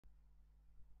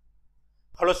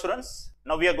Hello students,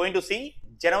 now we are going to see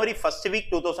January 1st week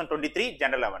 2023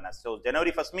 general awareness. So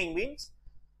January 1st week means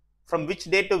from which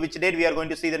date to which date we are going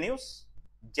to see the news?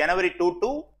 January 2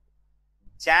 to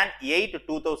Jan 8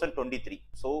 2023.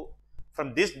 So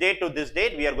from this date to this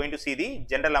date we are going to see the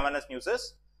general awareness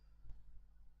newses.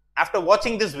 After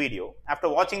watching this video, I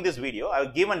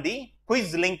have given the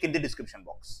quiz link in the description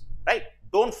box, right?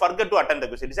 Don't forget to attend the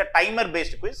quiz. It is a timer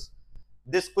based quiz.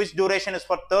 This quiz duration is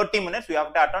for 30 minutes. You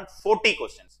have to attend 40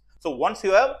 questions. So once you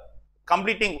have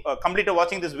completed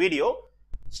watching this video,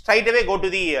 straight away go to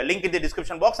the link in the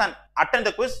description box and attend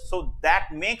the quiz. So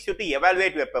that makes you to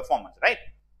evaluate your performance, right?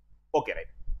 Okay, right.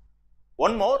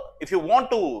 One more, if you want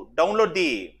to download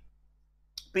the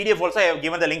PDF also, I have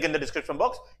given the link in the description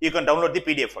box. You can download the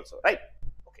PDF also, right?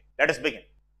 Okay, let us begin.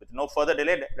 With no further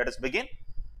delay, let us begin.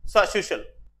 So as usual,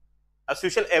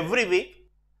 every week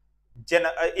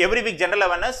general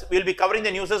awareness, we will be covering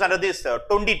the news under these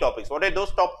 20 topics. What are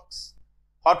those topics?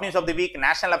 Hot news of the week,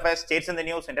 national affairs, states in the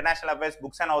news, international affairs,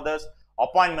 books and authors,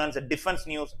 appointments, defense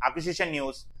news, acquisition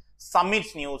news,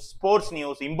 summits news, sports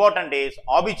news, important days,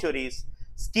 obituaries,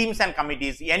 schemes and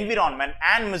committees, environment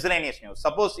and miscellaneous news.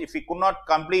 Suppose if we could not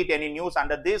complete any news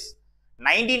under this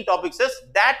 19 topics,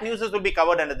 that news will be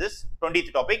covered under this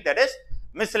 20th topic, that is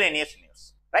miscellaneous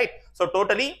news, right? So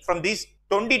totally from these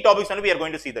 20 topics only we are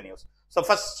going to see the news. So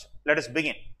first let us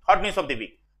begin. Hot news of the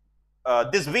week.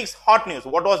 This week's hot news,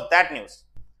 what was that news?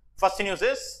 First news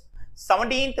is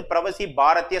 17th Pravasi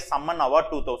Bharatiya Samman Award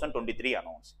 2023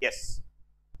 announced. Yes,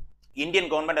 Indian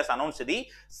government has announced the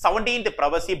 17th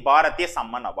Pravasi Bharatiya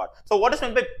Samman Award. So what is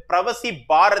meant by Pravasi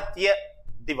Bharatiya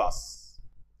Divas?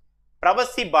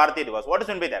 Pravasi Bharatiya Divas, what is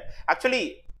meant by that?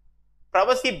 Actually,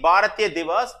 Pravasi Bharatiya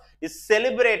Divas is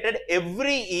celebrated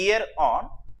every year on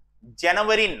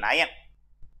January 9.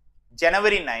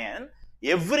 January 9,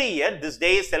 every year this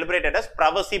day is celebrated as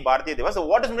Pravasi Bharatiya Divas. So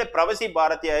what is meant by Pravasi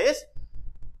Bharatiya is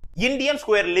Indians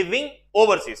who are living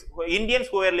overseas, Indians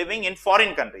who are living in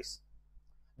foreign countries.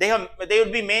 They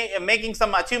would be making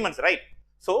some achievements, right?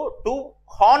 So to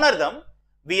honor them,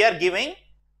 we are giving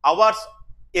awards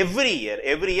every year.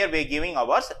 Every year we are giving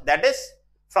awards. That is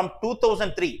from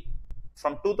 2003.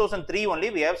 From 2003 only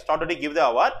we have started to give the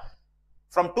award.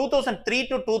 From 2003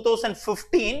 to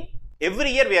 2015,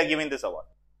 every year we are giving this award.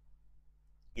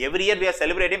 Every year we are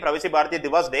celebrating Pravasi Bharatiya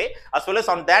Divas Day, as well as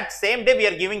on that same day we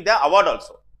are giving the award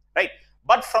also, right?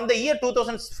 But from the year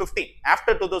 2015,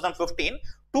 after 2015,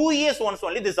 2 years once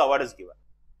only this award is given.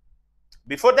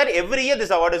 Before that, every year this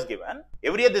award is given.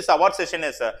 Every year this award session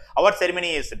is, award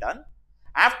ceremony is done.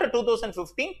 After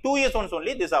 2015, 2 years once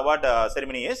only this award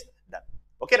ceremony is done.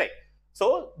 Okay, right?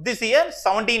 So this year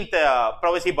 17th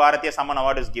Pravasi Bharatiya Samman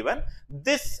Award is given.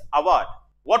 This award,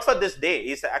 what for this day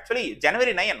is actually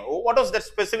January 9. What was the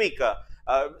specific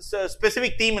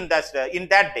theme in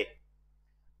that day?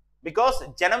 Because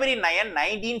January 9,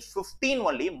 1915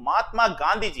 only Mahatma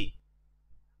Gandhiji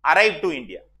arrived to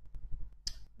India.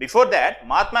 Before that,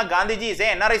 Mahatma Gandhiji is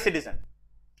a NRI citizen.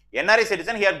 NRI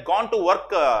citizen, he had gone to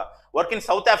work in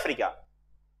South Africa.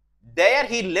 There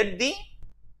he led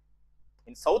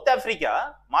in South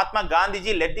Africa, Mahatma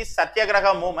Gandhiji led the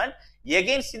Satyagraha movement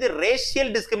against the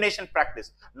racial discrimination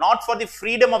practice, not for the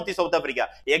freedom of the South Africa,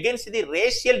 against the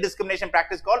racial discrimination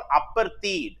practice called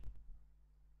apartheid.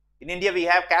 In India, we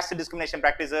have caste discrimination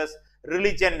practices,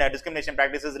 religion discrimination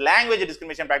practices, language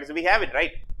discrimination practices. We have it,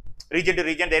 right? Region to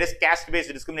region, there is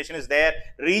caste-based discrimination is there,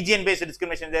 region-based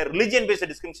discrimination is there, religion-based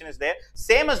discrimination is there.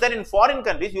 Same as that in foreign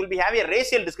countries, you will be having a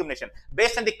racial discrimination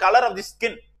based on the color of the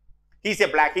skin. He's a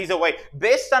black, he's a white.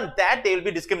 Based on that, they will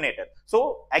be discriminated.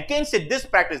 So against this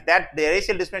practice, that the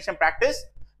racial discrimination practice,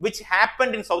 which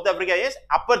happened in South Africa, is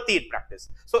apartheid practice.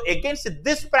 So against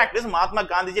this practice, Mahatma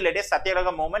Gandhiji led a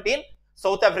Satyagraha movement in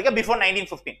South Africa before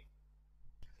 1915.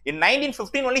 In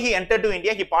 1915 only he entered to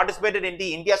India. He participated in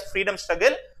the India's freedom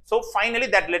struggle. So finally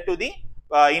that led to the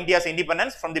India's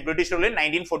independence from the British rule in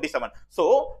 1947.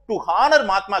 So to honor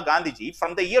Mahatma Gandhiji,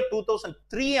 from the year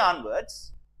 2003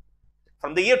 onwards,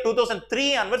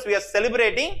 we are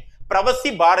celebrating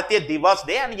Pravasi Bharatiya Divas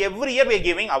Day, and every year we are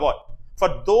giving award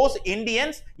for those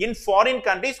Indians in foreign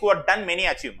countries who have done many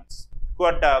achievements, who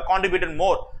have contributed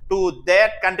more to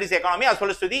their country's economy as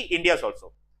well as to the India's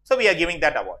also. So we are giving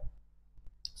that award.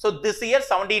 So this year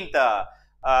 17th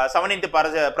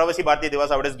Pravasi Bharatiya Divas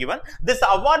Award is given. This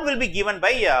award will be given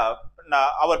by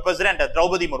our President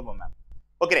Draupadi Murmu ma'am.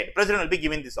 Okay, right. President will be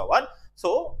giving this award.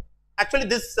 So actually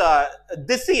this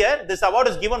year this award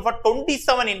is given for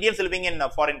 27 Indians living in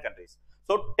foreign countries.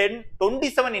 So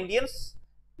 27 Indians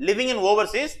living in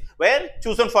overseas were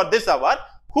chosen for this award.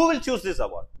 Who will choose this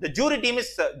award? The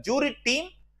jury team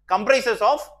comprises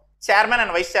of chairman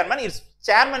and vice chairman. Its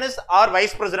Chairman is our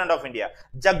Vice President of India,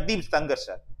 Jagdeep Dhankhar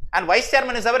sir. And Vice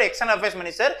Chairman is our External Affairs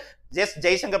Minister, just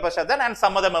Jaishankar Prasad, and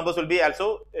some other members will be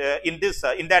also in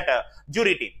that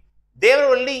jury team. They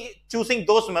were only choosing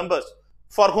those members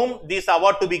for whom this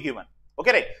award to be given.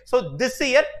 Okay, right. So this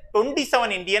year,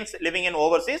 27 Indians living in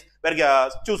overseas were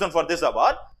chosen for this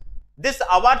award. This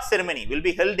award ceremony will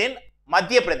be held in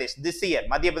Madhya Pradesh this year.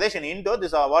 Madhya Pradesh in Indore,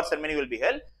 this award ceremony will be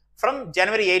held from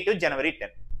January 8 to January 10.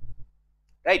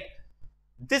 Right.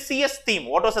 This year's theme,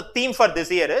 what was the theme for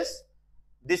this year is,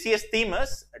 this year's theme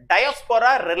is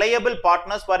Diaspora Reliable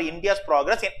Partners for India's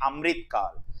Progress in Amrit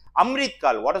Kal. Amrit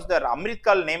Kal, what is the Amrit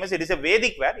Kal name is? It is a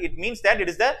Vedic word. It means that it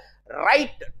is the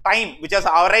right time which has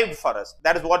arrived for us.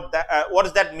 That is what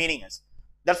is that meaning is.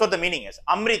 That's what the meaning is.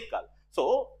 Amrit Kal.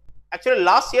 So, actually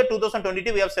last year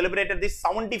 2022 we have celebrated the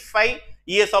 75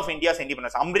 years of India's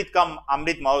independence. Amrit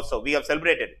Mahotsav, we have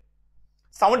celebrated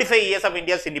 75 years of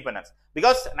India's independence.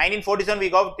 Because 1947 we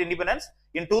got independence.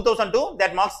 In 2002,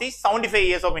 that marks the 75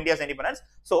 years of India's independence.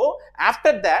 So,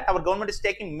 after that, our government is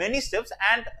taking many steps,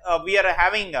 and we are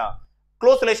having a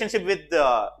close relationship with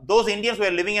those Indians who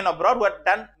are living in abroad who have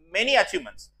done many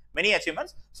achievements.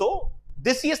 So,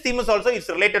 this year's theme is also is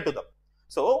related to them.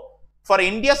 So, for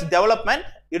India's development,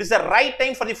 it is the right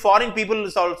time for the foreign people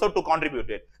also to contribute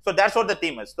it. So, that's what the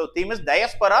theme is. So, theme is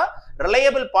Diaspora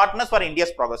Reliable Partners for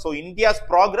India's Progress. So, India's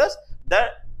progress, the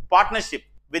partnership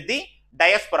with the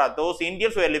diaspora, those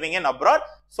Indians who are living in abroad,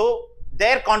 so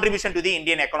their contribution to the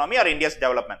Indian economy or India's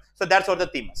development. So that's what the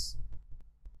theme is.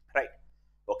 Right.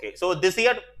 Okay. So this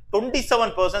year,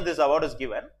 27 persons this award is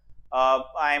given.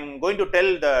 I am going to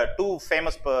tell the two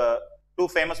famous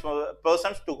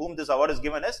persons to whom this award is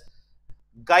given is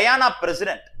Guyana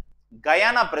President,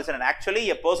 actually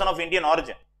a person of Indian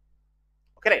origin.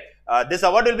 Okay. Right. This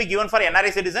award will be given for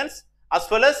NRI citizens as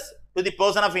well as to the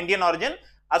person of Indian origin,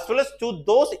 as well as to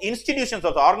those institutions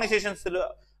also, organizations.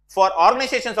 For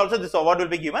organizations also this award will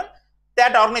be given.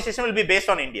 That organization will be based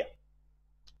on India.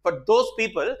 For those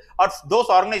people or those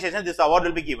organizations, this award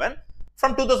will be given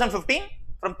from 2015.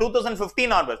 From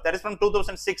 2015 onwards, that is from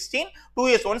 2016, 2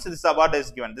 years once this award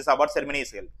is given. This award ceremony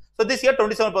is held. So this year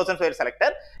 27 persons were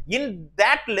selected. In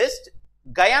that list,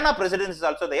 Guyana President is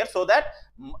also there. So that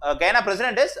Guyana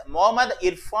President is Muhammad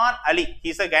Irfan Ali. He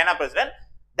is a Guyana President.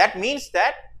 That means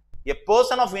that a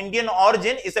person of Indian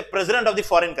origin is a president of the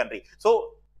foreign country.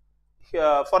 So,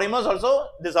 for him also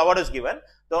this award is given.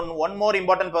 Then one more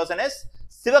important person is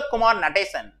Sivakumar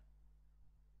Nadesan.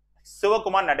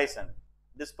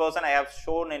 This person I have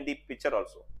shown in the picture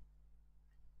also.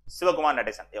 Sivakumar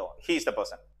Nadesan. He is the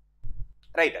person.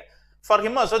 Right. For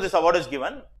him also this award is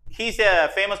given. He is a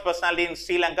famous personality in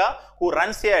Sri Lanka who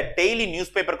runs a daily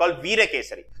newspaper called Veera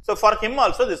Kesari. So for him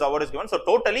also this award is given. So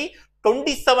totally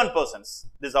 27 persons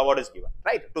this award is given,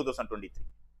 right? 2023.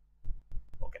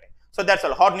 Okay. So that's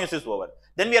all. Hot news is over.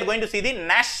 Then we are going to see the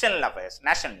national affairs,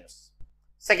 national news.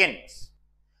 Second news.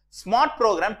 Smart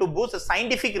program to boost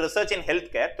scientific research in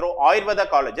healthcare through Ayurveda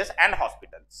colleges and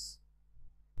hospitals.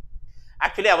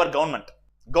 Actually, our government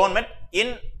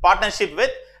in partnership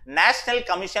with National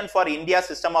Commission for India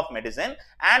System of Medicine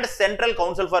and Central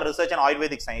Council for Research and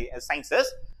Ayurvedic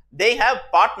Sciences, they have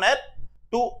partnered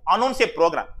to announce a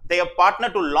program. They have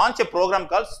partnered to launch a program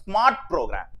called SMART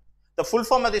program. The full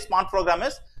form of the SMART program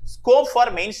is Scope for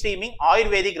Mainstreaming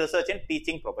Ayurvedic Research and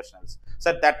Teaching Professionals.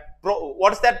 So that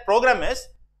what is that program is?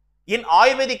 In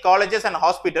Ayurvedic colleges and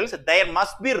hospitals, there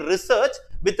must be research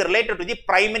with related to the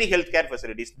primary healthcare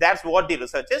facilities. That's what the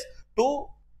research is, to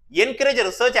encourage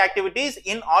research activities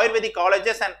in Ayurvedic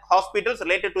colleges and hospitals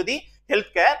related to the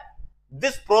healthcare.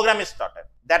 This program is started.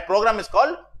 That program is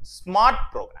called SMART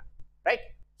program, right?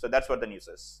 So that's what the news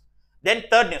is. Then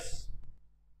third news.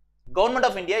 Government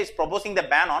of India is proposing the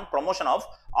ban on promotion of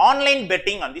online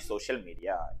betting on the social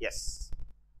media. Yes.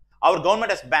 Our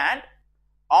government has banned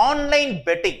online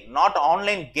betting, not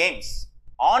online games.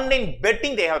 Online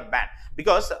betting they have banned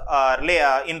because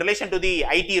in relation to the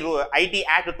IT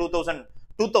Act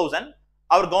 2000,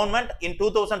 our government in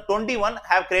 2021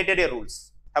 have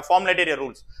formulated a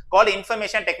rules called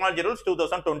Information Technology Rules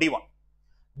 2021.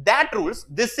 That rules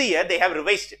this year they have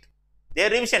revised it. They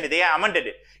have revisioned it. They have amended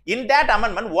it. In that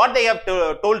amendment, what they have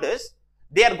told is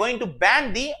they are going to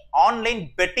ban the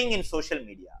online betting in social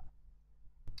media.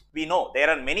 We know there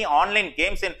are many online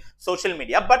games in social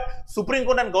media, but Supreme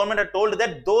Court and government are told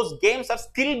that those games are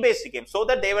skill-based games, so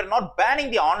that they were not banning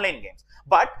the online games.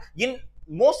 But in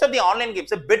most of the online games,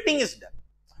 the betting is done.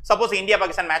 Suppose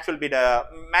India-Pakistan match will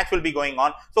be going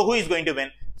on. So who is going to win?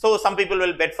 So some people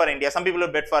will bet for India, some people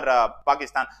will bet for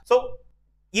Pakistan. So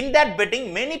in that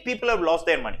betting, many people have lost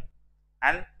their money.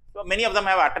 And So many of them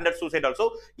have attempted suicide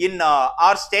also. In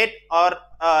our state or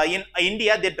in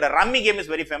India, the rummy game is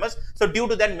very famous. So due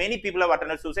to that, many people have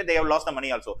attempted suicide. They have lost the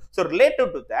money also. So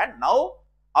related to that, now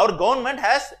our government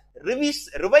has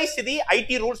revised the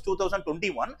IT rules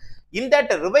 2021. In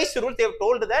that revised rules, they have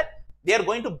told that they are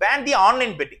going to ban the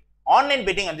online betting. Online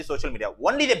betting on the social media.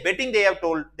 Only the betting they have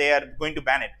told they are going to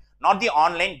ban it, not the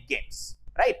online games.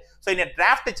 Right? So in a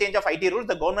draft change of IT rules,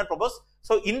 the government proposed.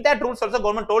 So in that rules also,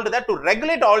 government told that to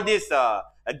regulate all this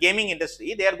gaming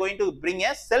industry, they are going to bring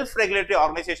a self-regulatory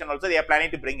organization also. They are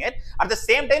planning to bring it. At the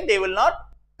same time, they will not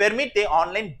permit the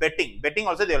online betting. Betting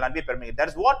also they will not be permitted. That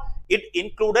is what it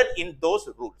included in those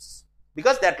rules.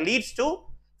 Because that leads to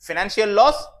financial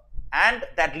loss and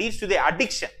that leads to the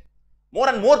addiction. More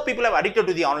and more people have addicted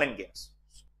to the online games.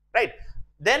 Right?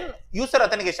 Then user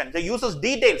authentication. The user's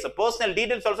details, the personal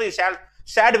details also is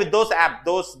shared with those apps,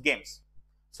 those games.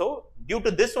 So due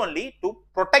to this only, to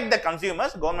protect the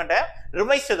consumers, government have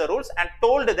revised the rules and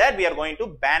told that we are going to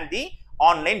ban the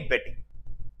online betting.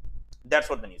 That's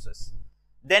what the news is.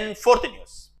 Then fourth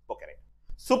news. Okay, right.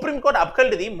 Supreme Court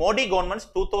upheld the Modi government's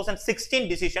 2016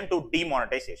 decision to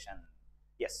demonetization.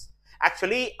 Yes.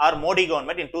 Actually, our Modi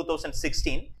government in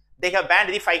 2016, they have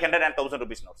banned the 500 and 1000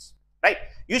 rupees notes. Right.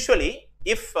 Usually,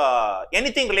 if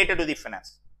anything related to the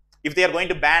finance, if they are going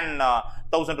to ban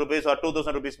 1000 rupees or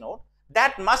 2000 rupees note,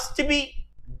 that must be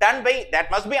done by, that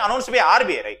must be announced by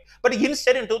RBI, right? But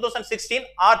instead in 2016,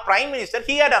 our Prime Minister,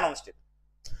 he had announced it.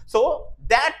 So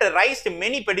that raised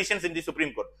many petitions in the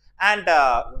Supreme Court and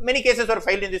many cases were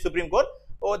filed in the Supreme Court.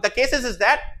 The cases is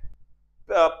that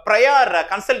prior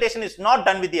consultation is not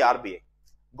done with the RBI.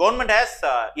 Government has,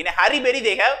 in a hurry-burry,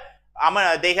 they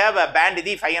have banned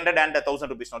the 500 and 1000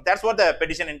 rupees note. That's what the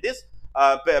petition in this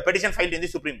petition filed in the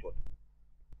Supreme Court.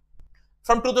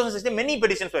 From 2016, many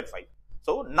petitions were filed.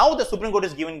 So now the Supreme Court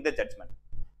is giving the judgment.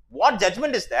 What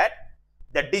judgment is that?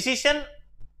 The decision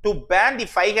to ban the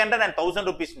 500 and 1000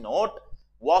 rupees note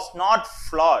was not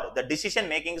flawed. The decision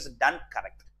making is done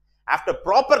correct. After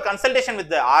proper consultation with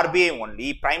the RBI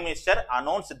only, Prime Minister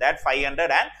announced that 500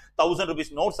 and 1000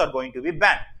 rupees notes are going to be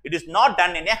banned. It is not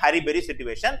done in a hurry-burry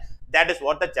situation. That is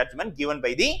what the judgment given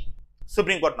by the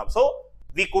Supreme Court now. So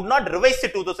we could not revise the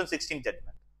 2016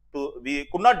 judgment. We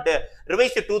could not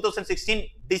revise the 2016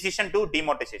 decision to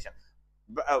demonetization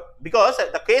because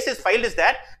the case is filed is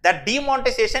that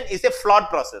demonetization is a flawed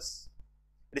process.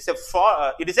 It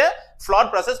is a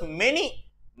flawed process. Many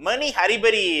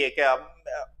hurry-burry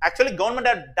actually government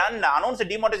have announced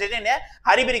demonetization in a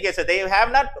hurry-burry case. They have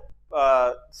not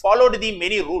followed the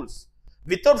many rules.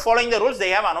 Without following the rules,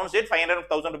 they have announced it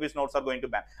 500,000 rupees notes are going to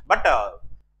ban. But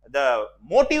the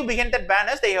motive behind that ban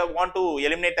is they want to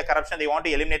eliminate the corruption, they want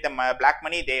to eliminate the black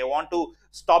money, they want to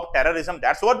stop terrorism.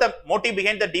 That's what the motive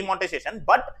behind the demonetization.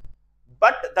 But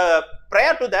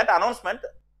prior to that announcement,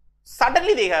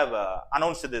 suddenly they have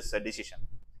announced this decision.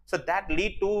 So that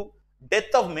lead to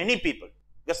death of many people.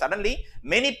 Because suddenly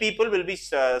many people will be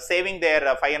saving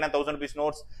their 500,000 rupees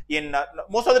notes in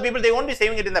most of the people, they won't be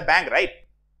saving it in the bank, right?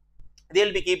 They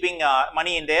will be keeping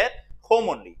money in their home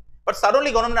only. But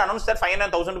suddenly government announced that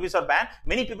 500,000 rupees are banned.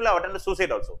 Many people have attempted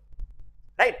suicide also,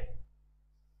 right?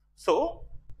 So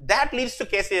that leads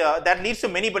to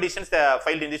many petitions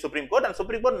filed in the Supreme Court, and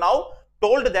Supreme Court now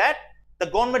told that the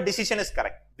government decision is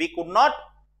correct. We could not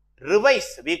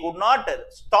revise, we could not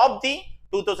stop the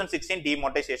 2016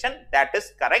 demonetization. That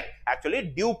is correct. Actually,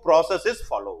 due process is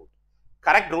followed.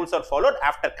 Correct rules are followed.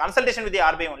 After consultation with the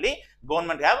RBI only,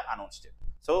 government have announced it.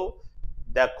 So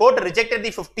the court rejected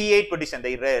the 58 petition.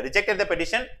 They rejected the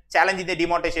petition challenging the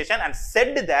demonetization and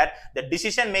said that the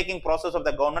decision-making process of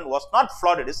the government was not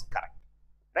flawed. It is correct.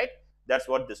 Right? That's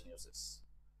what this news is.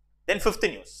 Then fifth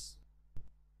news.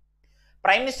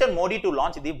 Prime Minister Modi to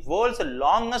launch the world's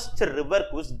longest river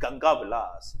cruise, Ganga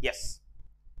Vilas. Yes.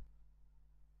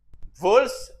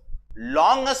 World's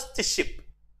longest ship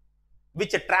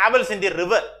which travels in the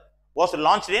river was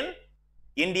launched in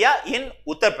India in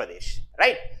Uttar Pradesh.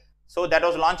 Right? So that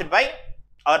was launched by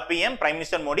our PM, Prime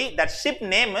Minister Modi. That ship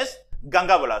name is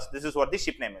Ganga Vilas. This is what the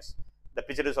ship name is. The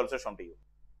picture is also shown to you.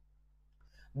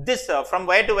 This from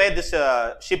where to where this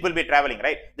ship will be traveling,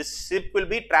 right? This ship will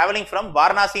be traveling from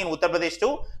Varanasi in Uttar Pradesh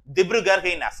to Dibrugarh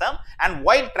in Assam. And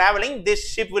while traveling, this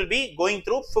ship will be going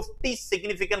through 50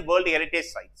 significant World Heritage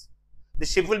Sites. The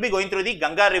ship will be going through the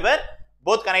Ganga River,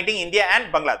 both connecting India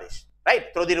and Bangladesh.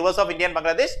 Right, through the rivers of India and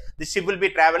Bangladesh, the ship will be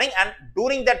traveling, and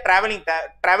during that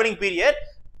traveling period,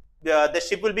 the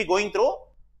ship will be going through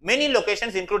many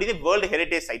locations, including the World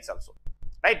Heritage Sites also.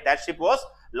 Right, that ship was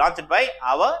launched by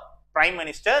our Prime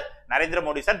Minister Narendra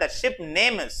Modi sir. That ship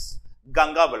name is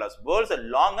Ganga Vilas, world's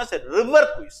longest river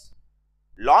cruise.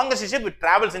 Longest ship which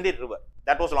travels in the river.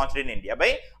 That was launched in India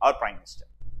by our Prime Minister.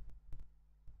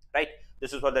 Right?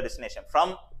 This is for the destination.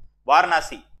 From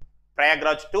Varanasi,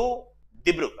 Prayagraj to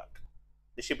Dibrugarh.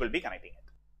 The ship will be connecting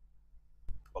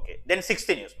it. Okay. Then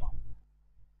 6th news.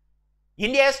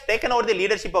 India has taken over the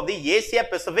leadership of the Asia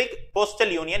Pacific Postal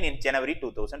Union in January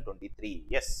 2023.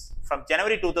 Yes. From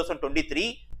January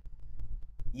 2023,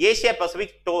 Asia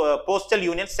Pacific Postal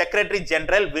Union Secretary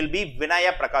General will be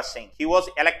Vinaya Prakash Singh. He was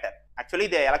elected. Actually,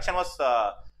 the election was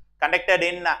conducted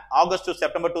in August to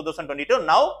September 2022.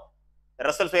 Now,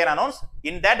 results were announced.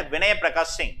 In that, Vinaya Prakash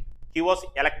Singh, he was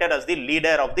elected as the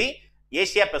leader of the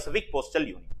Asia Pacific Postal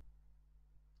Union.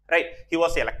 Right? He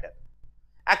was elected.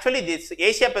 Actually, this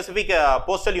Asia Pacific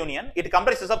Postal Union, it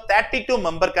comprises of 32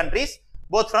 member countries,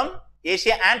 both from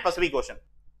Asia and Pacific Ocean.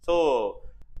 So,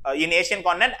 in Asian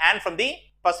continent and from the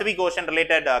Pacific Ocean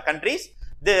related countries,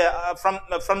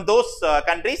 from those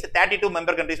countries, 32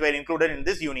 member countries were included in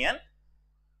this union.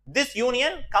 This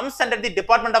union comes under the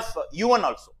Department of UN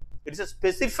also. It is a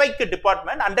specific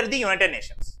department under the United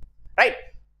Nations. Right?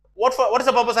 What is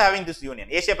the purpose of having this union,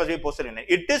 Asia Pacific Postal Union?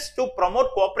 It is to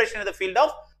promote cooperation in the field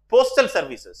of postal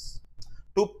services.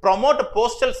 To promote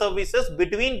postal services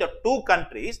between the two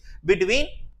countries, between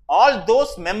all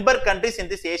those member countries in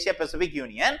this Asia Pacific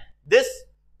Union, this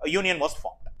union was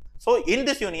formed. So, in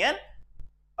this union,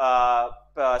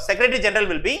 Secretary General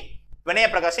will be Vinaya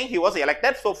Prakash Singh. He was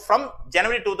elected. So, from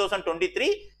January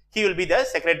 2023, he will be the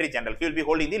Secretary General. He will be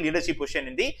holding the leadership position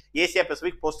in the Asia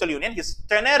Pacific Postal Union. His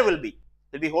tenure will be, he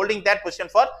will be holding that position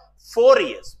for 4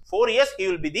 years. 4 years, he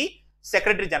will be the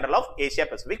Secretary General of Asia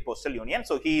Pacific Postal Union.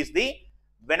 So, he is the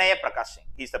Vinaya Prakash Singh.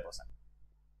 He is the person.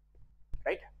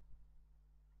 Right?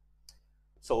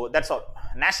 So, that's all.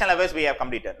 National affairs we have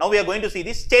completed. Now, we are going to see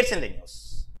the states in the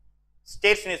news.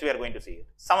 States news we are going to see.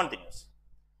 7th news.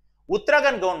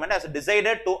 Uttarakhand government has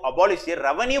decided to abolish the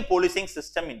revenue policing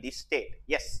system in the state.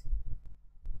 Yes.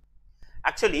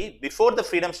 Actually, before the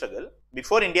freedom struggle,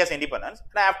 before India's independence,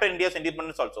 and after India's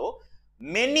independence also,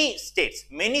 many states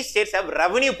have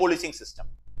revenue policing system.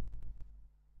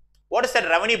 What is that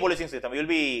revenue policing system? We will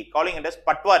be calling it as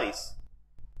patwaris,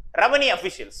 revenue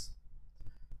officials.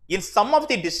 In some of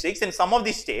the districts, in some of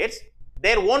the states,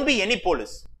 there won't be any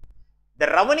police. The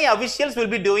revenue officials will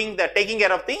be taking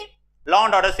care of the law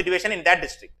and order situation in that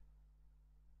district.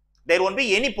 There won't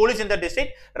be any police in that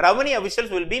district. Revenue officials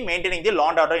will be maintaining the law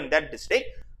and order in that district.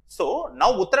 So,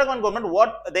 now Uttarakhand government,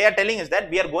 what they are telling is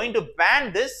that we are going to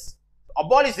ban this,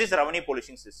 abolish this revenue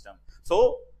policing system.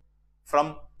 So,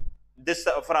 from this,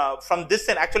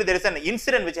 and actually there is an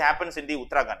incident which happens in the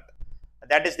Uttarakhand.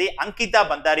 That is the Ankita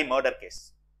Bandari murder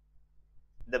case.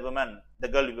 The woman, the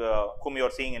girl whom you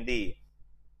are seeing in the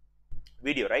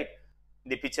video, right?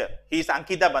 The picture. He is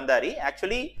Ankita Bandari.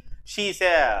 Actually, she is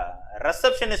a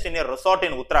receptionist in a resort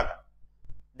in Uttarakhand.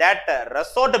 That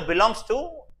resort belongs to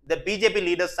the BJP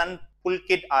leader's son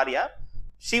Pulkit Arya.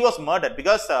 She was murdered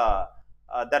because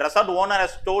the resort owner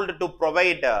has told to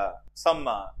provide some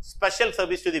special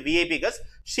service to the VIP guests.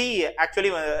 She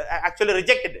actually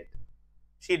rejected it.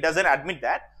 She doesn't admit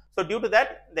that. So due to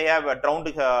that, they have drowned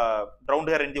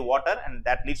her in the water, and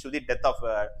that leads to the death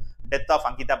of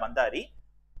Ankita Bandari.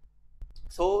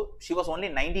 So she was only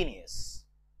 19 years.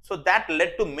 So that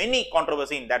led to many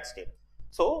controversy in that state.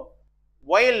 So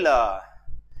while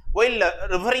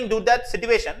referring to that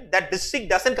situation, that district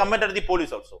doesn't come under the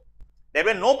police also. There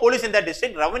were no police in that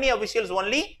district. Revenue officials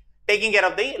only taking care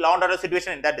of the law and order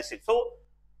situation in that district. So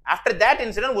after that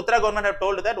incident, Uttara government have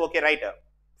told that, okay, right,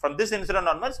 from this incident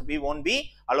onwards, we won't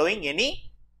be allowing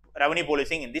any revenue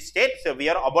policing in this state. So we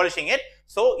are abolishing it.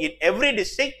 So in every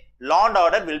district, law and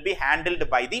order will be handled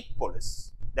by the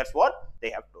police. That's what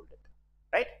they have told it.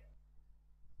 Right?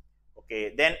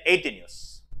 Okay, then 8th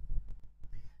news.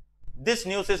 This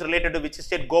news is related to which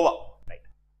state? Goa. Right?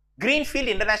 Greenfield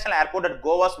International Airport at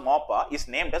Goa's Mopa is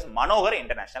named as Manohar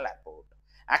International Airport.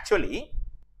 Actually,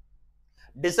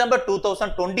 December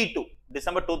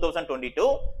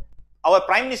 2022, our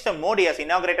Prime Minister Modi has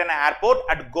inaugurated an airport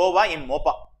at Goa in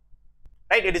Mopa.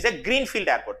 Right? It is a greenfield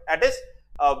airport. That is,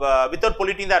 without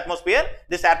polluting the atmosphere,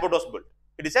 this airport was built.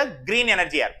 It is a green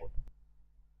energy airport.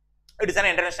 It is an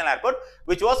international airport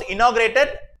which was inaugurated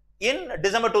in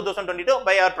December 2022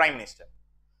 by our Prime Minister.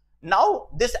 Now,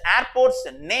 this airport's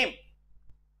name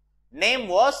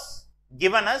was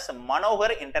given as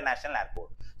Manohar International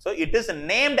Airport. So, it is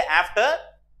named after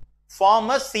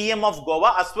former CM of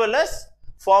Goa as well as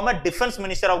former Defence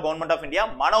Minister of Government of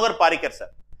India, Manohar Parrikar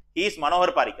sir. He is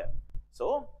Manohar Parrikar.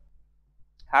 So,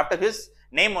 after his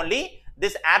name only,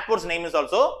 this airport's name is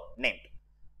also named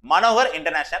Manohar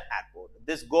International Airport.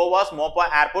 This Goa's Mopa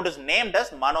Airport is named as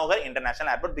Manohar International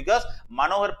Airport because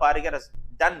Manohar Parrikar has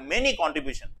done many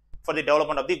contributions for the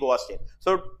development of the Goa state.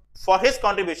 So, for his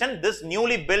contribution, this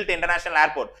newly built international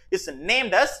airport is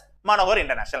named as Manohar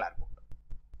International Airport.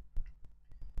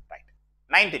 Right.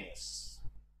 9th news.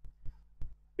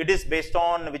 It is based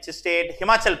on which state?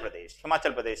 Himachal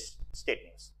Pradesh state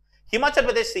news. Himachal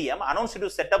Pradesh CM announced to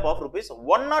set up of rupees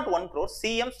 101 crore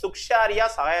CM Sukshariya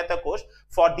Sahayata Kosh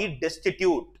for the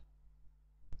destitute.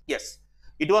 Yes,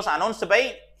 it was announced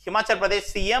by Himachal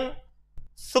Pradesh CM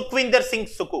Sukhwinder Singh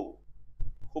Sukhu,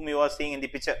 whom you are seeing in the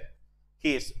picture.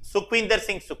 He is Sukhwinder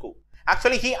Singh Sukhu.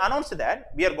 Actually, he announced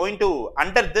that we are going to,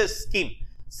 under this scheme,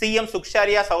 CM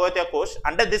Sukshariya Sahayata Kosh,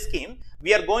 under this scheme,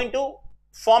 we are going to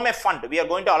form a fund. We are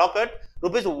going to allocate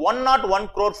rupees 101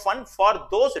 crore fund for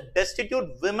those destitute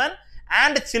women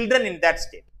and children in that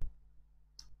state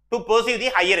to pursue the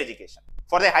higher education.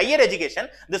 For the higher education,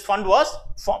 this fund was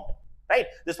formed. Right?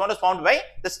 This fund was formed by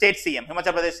the state CM,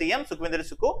 Himachal Pradesh CM, Sukhwinder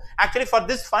Sukhu. Actually, for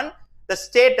this fund, the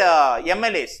state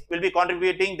MLAs will be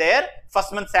contributing their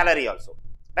first month salary also.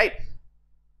 Right?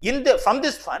 From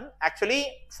this fund, actually,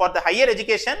 for the higher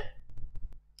education,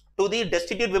 to the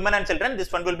destitute women and children, this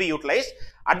fund will be utilized.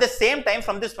 At the same time,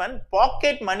 from this fund,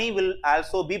 pocket money will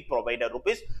also be provided.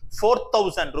 Rupees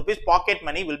 4,000 rupees pocket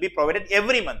money will be provided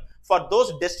every month for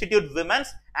those destitute women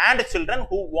and children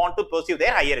who want to pursue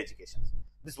their higher education.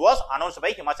 This was announced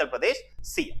by Himachal Pradesh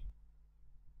CM.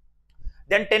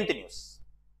 Then 10th news.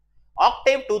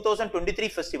 Octave 2023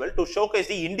 festival to showcase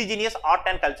the indigenous art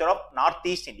and culture of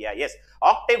Northeast India. Yes,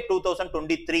 Octave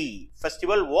 2023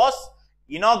 festival was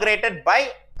inaugurated by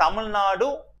Tamil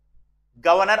Nadu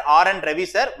Governor R.N. Ravi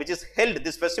sir, which is held,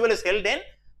 this festival is held in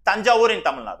Tanjavur in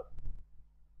Tamil Nadu.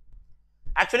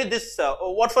 Actually, this,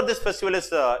 what for this festival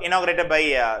is inaugurated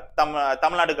by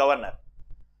Tamil Nadu Governor?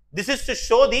 This is to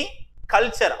show the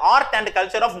culture, art and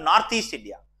culture of Northeast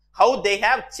India. How they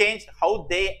have changed, how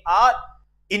they are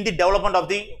in the development of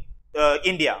the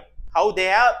India. How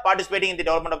they are participating in the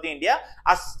development of the India,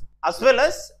 as well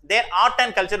as their art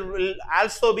and culture will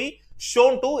also be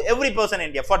shown to every person in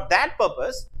India. For that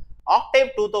purpose,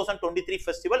 Octave 2023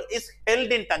 festival is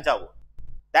held in Tanjavur.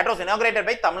 That was inaugurated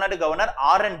by Tamil Nadu Governor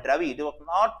R.N. Ravi. It was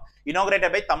not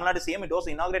inaugurated by Tamil Nadu CM, it was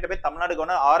inaugurated by Tamil Nadu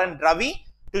Governor R.N. Ravi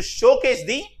to showcase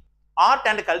the art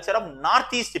and culture of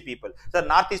Northeast people. So,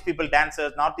 Northeast people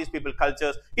dances, Northeast people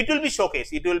cultures, it will be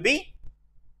showcased. It will be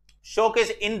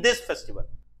showcased in this festival.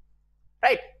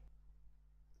 Right?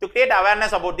 To create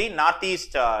awareness about the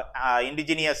Northeast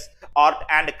indigenous art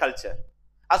and culture,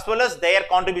 as well as their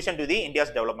contribution to the India's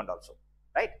development also.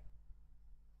 Right?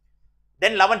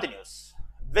 Then 11th news.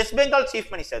 West Bengal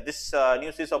Chief Minister, this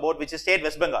news is about which state?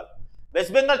 West Bengal.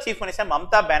 West Bengal Chief Minister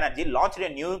Mamata Banerjee launched a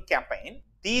new campaign,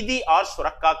 Didi or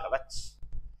Surakha Kavach.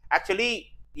 Actually,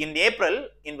 in April,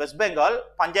 in West Bengal,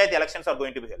 Panchayat elections are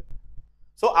going to be held.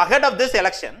 So, ahead of this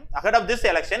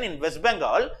election in West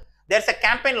Bengal, there is a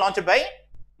campaign launched by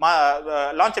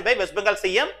West Bengal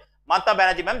CM Mamata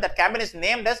Banerjee ma'am. That campaign is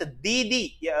named as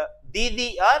Didi or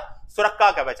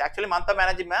Surakha Kavach. Actually, Mamata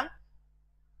Banerjee ma'am,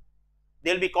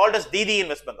 they will be called as Didi in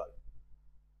West Bengal.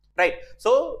 Right.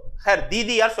 So, her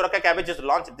Didi or Surakha Kavach is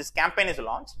launched. This campaign is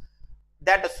launched.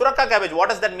 That Surakha Kavach, what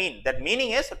does that mean? That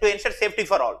meaning is to ensure safety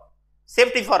for all.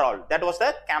 Safety for all. That was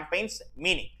the campaign's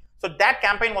meaning. So, that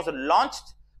campaign was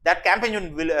launched. That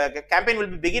campaign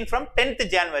will begin from 10th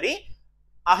January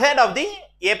ahead of the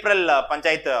April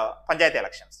Panchayat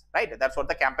elections. Right. That's what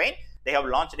the campaign they have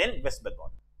launched in West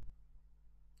Bengal.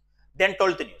 Then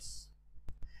 12th news.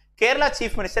 Kerala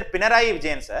Chief Minister Pinarayi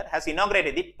Vijayan sir has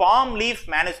inaugurated the Palm Leaf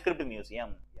Manuscript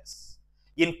Museum. Yes.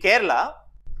 In Kerala,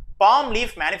 Palm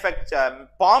Leaf Manuscript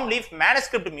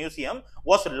Museum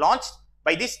was launched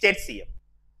by the state CM.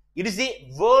 It is the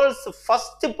world's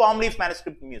first palm leaf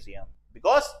manuscript museum,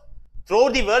 because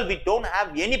throughout the world we don't have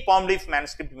any palm leaf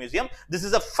manuscript museum. This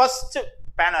is the first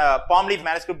palm leaf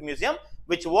manuscript museum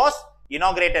which was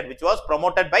inaugurated, which was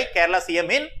promoted by Kerala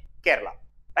CM in Kerala.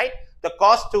 Right? The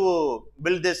cost to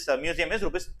build this museum is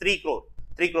rupees 3 crore.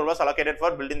 3 crore was allocated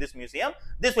for building this museum.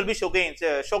 This will be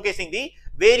showcasing the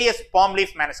various palm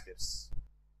leaf manuscripts.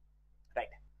 Right?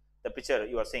 The picture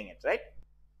you are seeing it, right?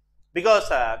 Because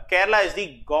Kerala is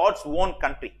the God's own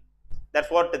country.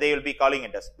 That's what they will be calling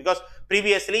it as. Because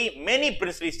previously many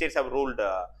princely states have ruled,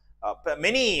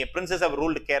 many princes have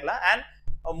ruled Kerala, and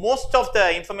most of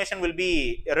the information will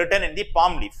be written in the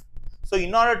palm leaf. So,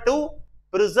 in order to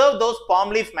preserve those palm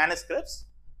leaf manuscripts,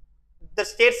 the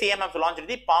state CM has launched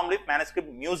the Palm Leaf Manuscript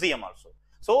Museum also.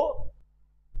 So,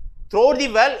 throughout the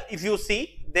world, if you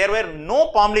see, there were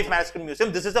no Palm Leaf Manuscript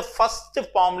Museum. This is the first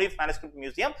Palm Leaf Manuscript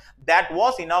Museum that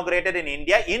was inaugurated in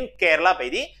India, in Kerala, by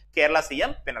the Kerala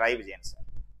CM Pinarayi Vijayan sir.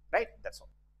 Right? That's all.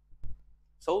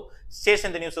 So, states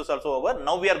and the news is also over.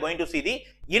 Now we are going to see the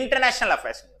international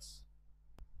affairs news.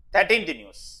 13th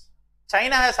news.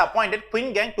 China has appointed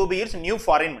Qin Gang to be its new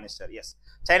foreign minister. Yes,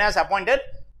 China has appointed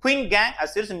Qin Gang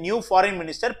as its new foreign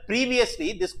minister.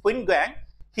 Previously, this Qin Gang,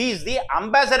 he is the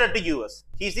ambassador to US.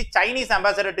 He is the Chinese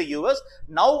ambassador to US.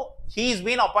 Now, he is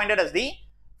being appointed as the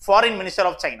foreign minister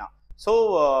of China.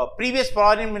 So, previous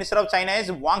foreign minister of China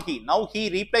is Wang Yi. Now, he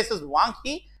replaces Wang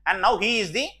Yi and now he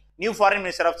is the new foreign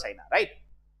minister of China, right?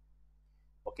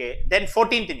 Okay, then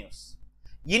 14th news.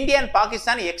 India and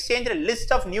Pakistan exchanged a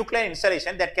list of nuclear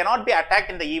installations that cannot be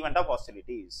attacked in the event of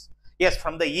hostilities. Yes,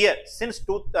 from the year since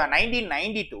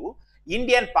 1992,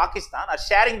 India and Pakistan are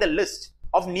sharing the list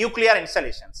of nuclear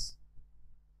installations.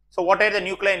 So, what are the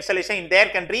nuclear installations in their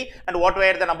country and what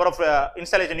were the number of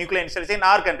nuclear installations in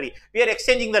our country? We are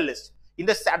exchanging the list.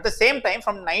 At the same time,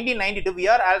 from 1992, we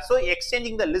are also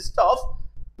exchanging the list of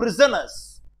prisoners.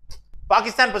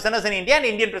 Pakistan prisoners in India and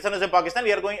Indian prisoners in Pakistan.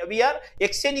 We are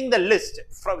exchanging the list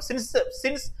from since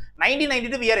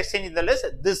 1992. We are exchanging the list.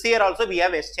 This year also we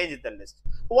have exchanged the list.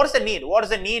 What is the need? What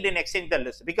is the need in exchanging the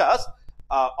list? Because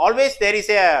always there is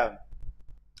a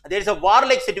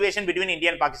warlike situation between India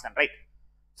and Pakistan, right?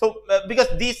 So because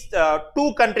these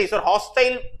two countries are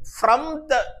hostile from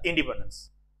the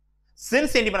independence.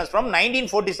 Since independence from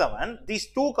 1947, these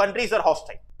two countries are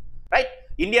hostile, right?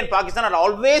 India and Pakistan are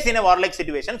always in a warlike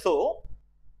situation. So,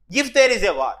 if there is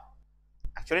a war,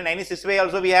 actually 1965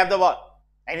 also we have the war,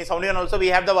 1971 also we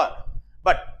have the war.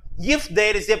 But if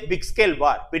there is a big scale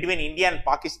war between India and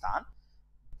Pakistan,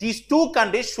 these two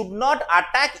countries should not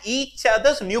attack each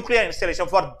other's nuclear installation.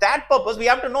 For that purpose, we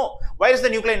have to know where is the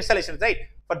nuclear installation, right?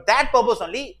 For that purpose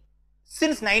only,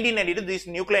 since 1992, these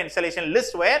nuclear installation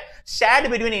lists were shared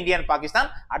between India and Pakistan.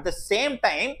 At the same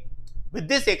time, with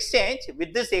this exchange,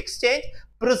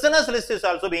 prisoners list is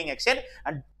also being exchanged.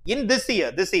 And in this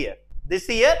year,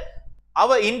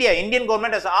 our Indian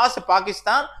government has asked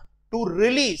Pakistan to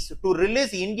release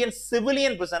Indian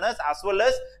civilian prisoners as well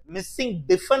as missing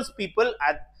defense people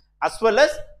as well as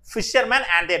fishermen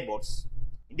and their boats.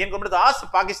 Indian government has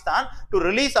asked Pakistan to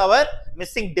release our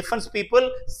missing defense people,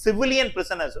 civilian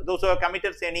prisoners, those who have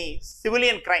committed any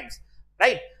civilian crimes,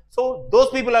 right? So those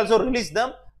people also release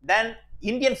them. Then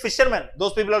Indian fishermen,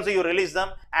 those people also you release them,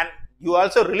 and you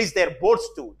also release their boats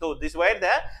too. So this were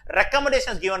the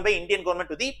recommendations given by Indian government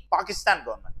to the Pakistan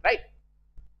government, right?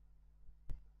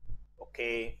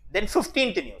 Okay, then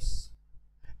 15th news.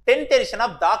 10th edition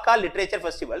of Dhaka Literature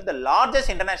Festival, the largest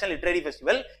international literary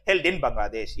festival held in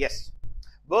Bangladesh. Yes,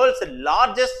 world's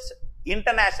largest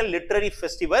international literary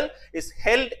festival is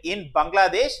held in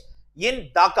Bangladesh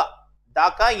in Dhaka.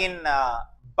 Dhaka in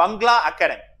Bangla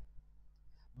Academy.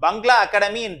 Bangla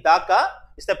Academy in Dhaka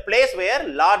is the place where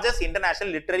largest international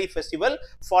literary festival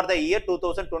for the year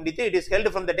 2023. It is held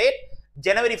from the date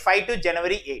January 5 to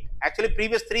January 8. Actually,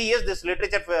 previous 3 years this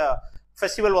literature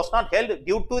festival was not held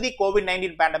due to the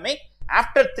COVID-19 pandemic.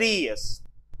 After 3 years,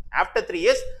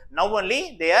 now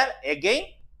only they are again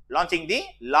launching the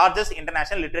largest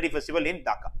international literary festival in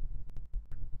Dhaka.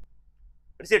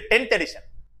 It is a 10th edition.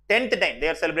 10th time they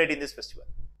are celebrating this festival.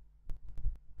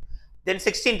 Then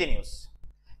 16th news.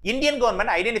 Indian government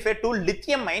identified 2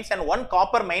 lithium mines and 1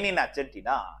 copper mine in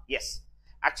Argentina. Yes,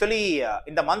 actually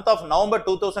in the month of November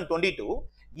 2022,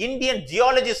 Indian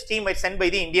geologist team was sent by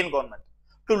the Indian government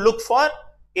to look for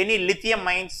any lithium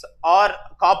mines or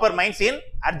copper mines in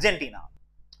Argentina.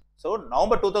 So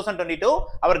November 2022,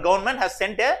 our government has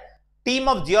sent a team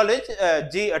of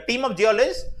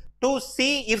geologists to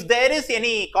see if there is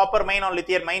any copper mine or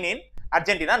lithium mine in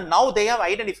Argentina. Now they have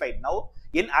identified. Now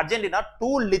in Argentina, 2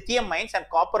 lithium mines and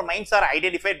copper mines are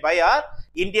identified by our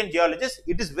Indian geologists.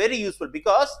 It is very useful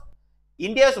because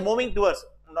India is moving towards,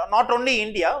 not only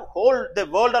India, the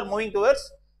world are moving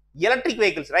towards electric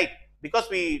vehicles, right? Because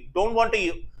we don't want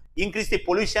to increase the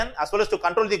pollution as well as to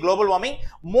control the global warming.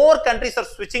 More countries are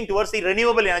switching towards the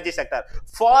renewable energy sector.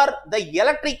 For the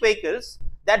electric vehicles,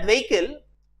 that vehicle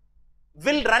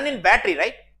will run in battery,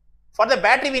 right? For the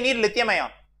battery, we need lithium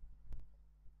ion.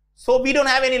 So we don't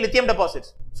have any lithium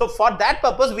deposits. So for that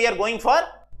purpose, we are going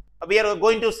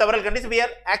to several countries. We are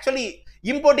actually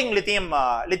importing lithium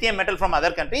metal from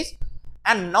other countries.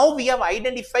 And now we have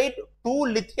identified 2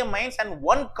 lithium mines and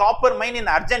 1 copper mine in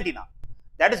Argentina.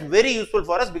 That is very useful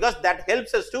for us because that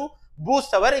helps us to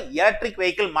boost our electric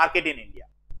vehicle market in India.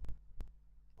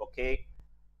 Okay,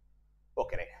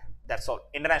 right. That's all.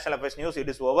 International affairs news, it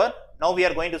is over. Now we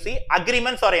are going to see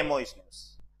agreements or MOUs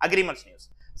news. Agreements news.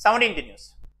 17th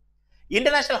news.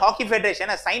 International Hockey Federation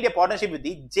has signed a partnership with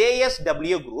the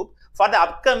JSW Group for the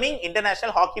upcoming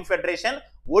International Hockey Federation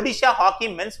Odisha Hockey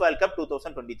Men's World Cup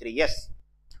 2023. Yes,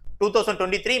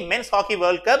 2023 Men's Hockey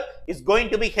World Cup is going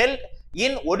to be held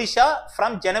in Odisha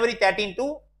from January 13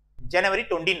 to January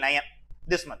 29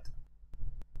 this month.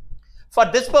 For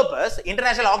this purpose,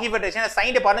 International Hockey Federation has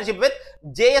signed a partnership with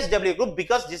JSW Group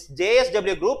because this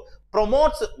JSW Group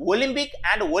promotes Olympic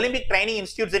and Olympic training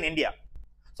institutes in India.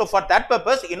 So for that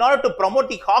purpose, in order to promote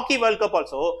the Hockey World Cup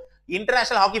also,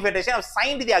 International Hockey Federation have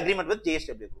signed the agreement with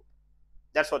JSW Group.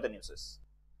 That's what the news is.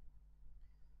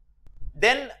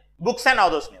 Then books and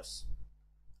others news.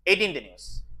 18th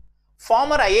news.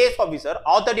 Former IAS officer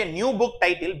authored a new book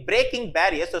titled Breaking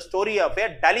Barriers, the story of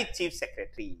a Dalit Chief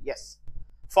Secretary. Yes.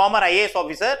 Former IAS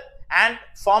officer and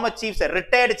former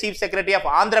retired Chief Secretary of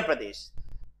Andhra Pradesh,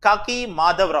 Kaki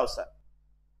Madhav Rao sir,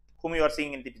 whom you are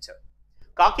seeing in the picture.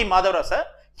 Kaki Madhav Rao sir,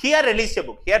 he had released a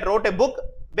book. He had wrote a book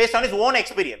based on his own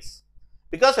experience.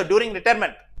 Because during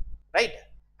retirement, right?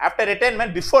 After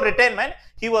retirement, before retirement,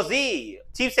 he was the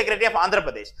Chief Secretary of Andhra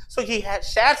Pradesh. So he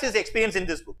shares his experience in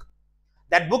this book.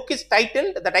 That book is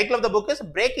titled, the title of the book is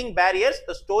Breaking Barriers,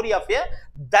 the story of a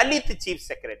Dalit Chief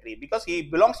Secretary. Because he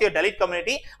belongs to a Dalit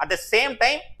community. At the same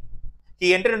time,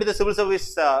 he entered into the civil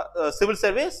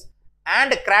service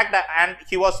and cracked, and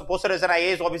he was posted as an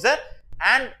IAS officer.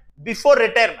 And before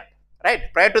retirement, right,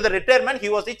 prior to the retirement, he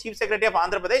was the Chief Secretary of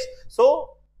Andhra Pradesh.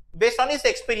 So, based on his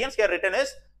experience, he had written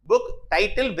his book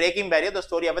titled Breaking Barriers, the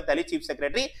story of a Dalit Chief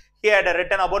Secretary. He had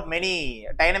written about many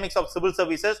dynamics of civil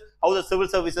services, how the civil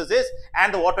services is,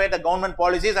 and what were the government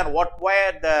policies, and what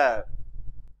were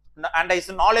and his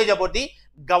knowledge about the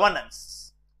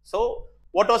governance. So,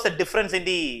 what was the difference in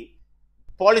the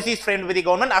policies framed with the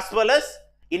government as well as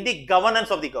in the governance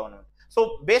of the government.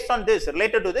 So, based on this,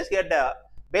 related to this, he had,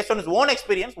 based on his own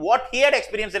experience, what he had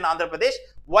experienced in Andhra Pradesh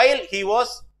while he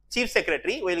was Chief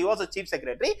Secretary, he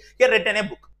had written a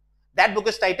book. That book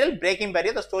is titled Breaking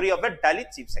Barriers, the story of a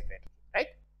Dalit Chief Secretary, right?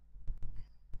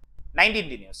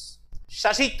 19th news.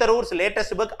 Shashi Tharoor's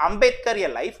latest book, Ambedkar A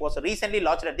Life, was recently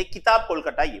launched at the Kitab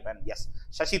Kolkata event. Yes,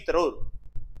 Shashi Tharoor,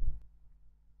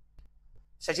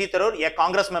 a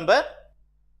Congress member,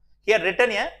 he had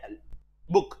written a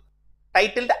book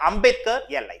titled Ambedkar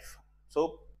A Life.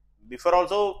 So, before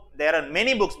also, there are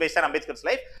many books based on Ambedkar's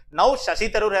life. Now, Shashi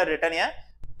Tharoor had written a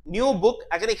new book,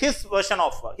 actually his version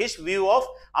of, his view of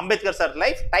Ambedkar's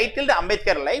life, titled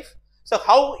Ambedkar Life. So,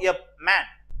 how a man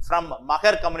from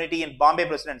Mahar community in Bombay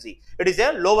presidency, it is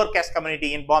a lower caste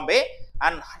community in Bombay,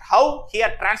 and how he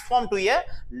had transformed to a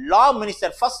law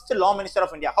minister, first law minister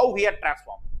of India, how he had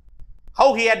transformed,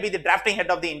 how he had been the drafting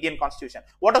head of the Indian constitution,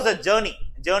 what was the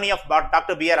journey of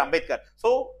Dr. B.R. Ambedkar.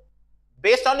 So,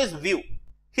 based on his view,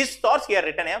 his thoughts, he had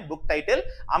written a book titled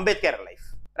Ambedkar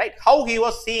Life, right? How he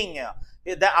was seeing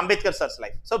the Ambedkar sir's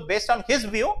life. So, based on his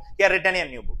view, he had written a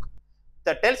new book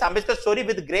that tells Ambedkar's story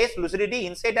with grace, lucidity,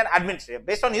 insight, and administration,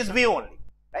 based on his view only,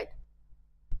 right?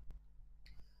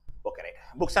 Okay, right.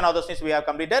 Books and other things we have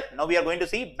completed. Now we are going to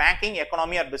see banking,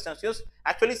 economy, or business news.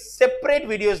 Actually, separate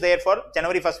videos there for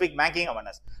January 1st week banking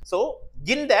awareness. So,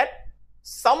 in that,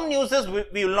 some news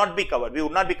we will not be covered. We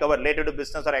would not be covered related to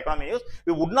business or economy news.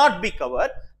 We would not be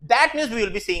covered. That news we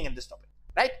will be seeing in this topic,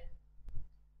 right?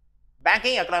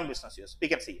 Banking, economy, business news. We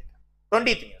can see it.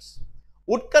 20th news.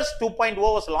 Utkarsh 2.0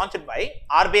 was launched by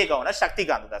RBI Governor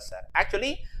Shaktikant Das sir.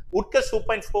 Actually, Utkarsh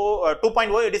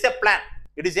 2.0, it is a plan.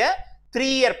 It is a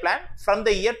 3-year plan from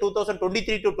the year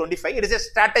 2023 to 25. It is a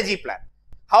strategy plan.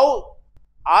 How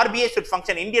RBI should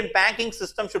function, Indian banking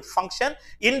system should function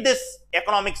in this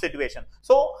economic situation.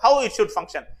 So, how it should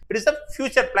function? It is a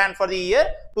future plan for the year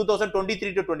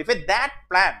 2023 to 25. That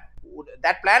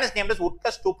plan is named as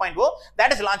Utkarsh 2.0.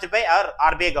 That is launched by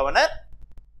our RBI Governor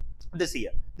this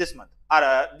month,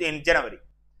 or in January.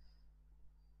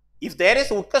 If there is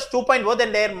Utkarsh 2.0,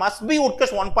 then there must be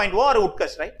Utkarsh 1.0 or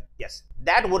Utkarsh, right? Yes.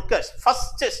 That Utkarsh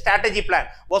first strategy plan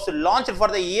was launched for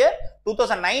the year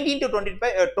 2019 to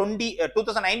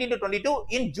 22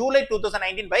 in July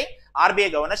 2019 by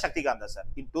RBI Governor Shaktikant Das sir.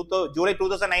 In July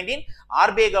 2019,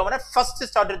 RBI Governor first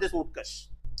started this Utkarsh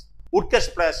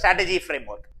strategy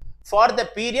framework for the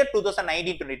period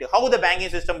 2019-22. How the banking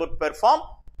system would perform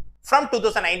from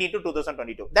 2019 to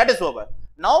 2022. That is over.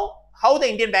 Now, how the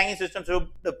Indian banking system should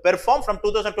perform from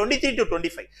 2023 to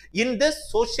 25 in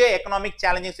this socio-economic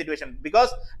challenging situation,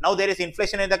 because now there is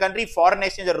inflation in the country, foreign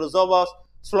exchange reserve was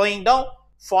slowing down,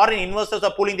 foreign investors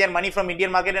are pulling their money from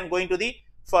Indian market and going to the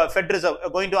Fed Reserve,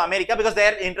 going to America because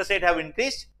their interest rate have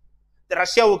increased. The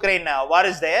Russia-Ukraine war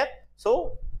is there.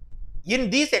 So,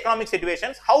 in these economic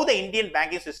situations, how the Indian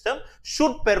banking system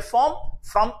should perform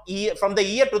from the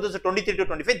year 2023 to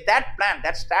 25, that plan,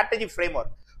 that strategy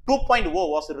framework 2.0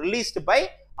 was released by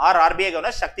our RBI Governor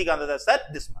Shaktikant Das sir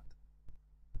this month.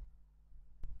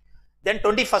 Then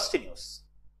 21st news.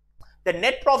 The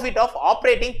net profit of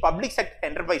operating public sector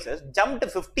enterprises jumped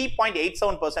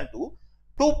 50.87% to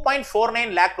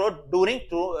 2.49 lakh crore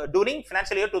during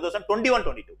financial year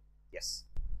 2021-22. Yes.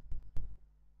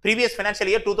 Previous financial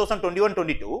year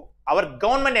 2021-22, our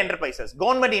government enterprises,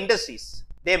 government industries,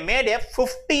 they made a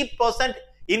 50%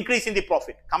 increase in the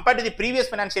profit compared to the previous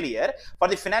financial year. For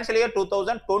the financial year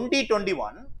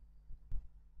 2020-21,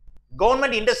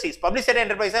 government industries, public sector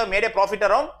enterprises have made a profit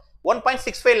around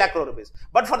 1.65 lakh crore rupees.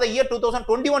 But for the year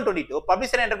 2021-22, public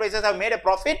sector enterprises have made a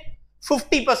profit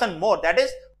 50% more. That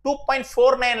is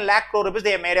 2.49 lakh crore rupees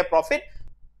they have made a profit.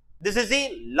 This is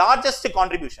the largest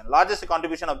contribution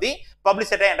of the public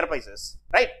sector enterprises,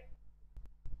 right?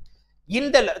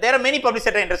 There are many public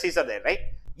sector industries are there, right?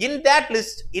 In that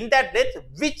list,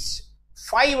 which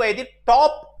 5 were the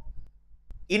top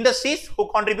industries who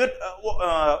contribute,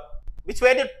 which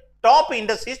were the top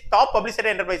industries, top public sector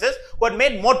enterprises who had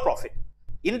made more profit?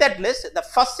 In that list, the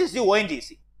first is the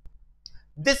ONGC.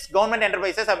 This government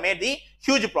enterprises have made the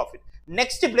huge profit.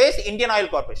 Next place, Indian Oil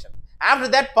Corporation. After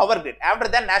that, Power Grid. After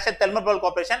that, National Thermal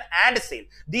Corporation and SAIL.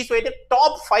 These were the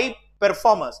top 5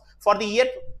 performers for the year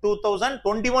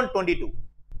 2021-22.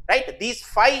 Right? These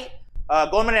 5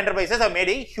 government enterprises have made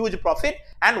a huge profit,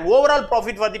 and overall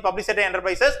profit for the public sector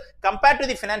enterprises compared to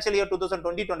the financial year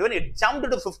 2020-21, it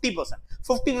jumped to 50%.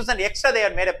 50% extra they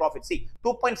have made a profit. See,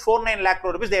 2.49 lakh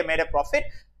crore rupees they have made a profit.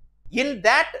 In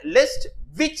that list,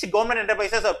 which government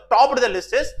enterprises have topped the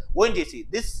list is ONGC.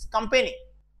 This company,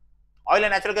 Oil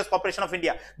and Natural Gas Corporation of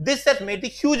India, this has made the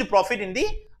huge profit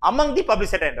among the public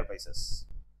sector enterprises.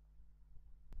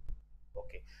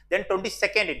 Okay. Then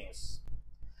 22nd news.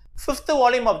 5th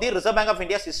volume of the Reserve Bank of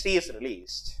India's history is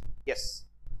released. Yes.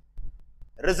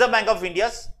 Reserve Bank of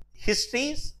India's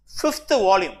history's 5th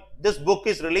volume. This book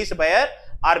is released by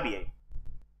RBI.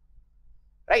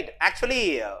 Right.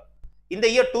 Actually, in the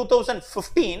year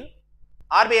 2015,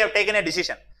 RBI have taken a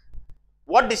decision.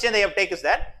 What decision they have taken is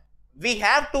that we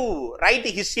have to write the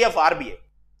history of RBI.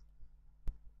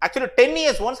 Actually, 10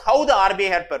 years once, how the RBI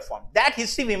had performed. That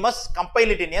history we must compile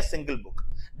it in a single book.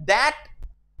 That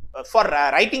for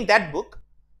writing that book,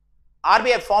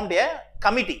 RBI formed a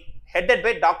committee headed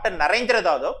by Dr. Narendra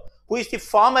Yadav, who is the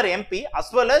former MP, as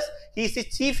well as he is the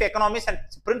chief economist and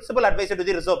principal advisor to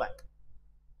the Reserve Bank.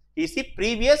 He is the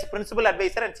previous principal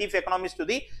advisor and chief economist to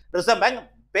the Reserve Bank.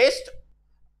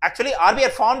 Actually, RBI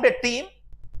formed a team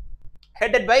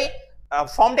headed by,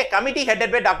 formed a committee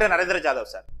headed by Dr. Narendra Yadav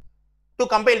sir to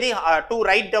compile to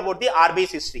write about the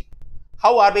RBI's history.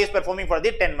 How RBI is performing for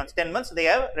the 10 months. 10 months they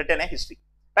have written a history.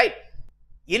 Right.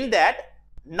 In that,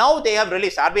 now they have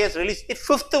released, RBI has released the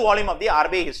 5th volume of the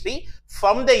RBI history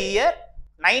from the year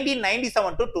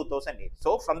 1997 to 2008.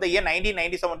 So, from the year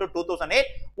 1997 to 2008,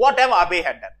 whatever RBI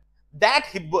had done,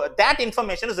 that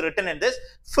information is written in this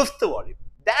 5th volume.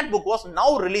 That book was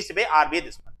now released by RBI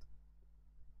this month.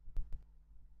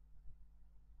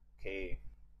 Okay.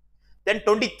 Then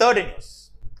 23rd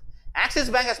news. Axis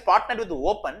Bank has partnered with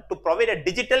Open to provide a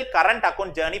digital current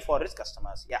account journey for its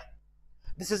customers. Yeah.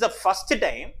 This is the first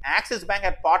time Axis Bank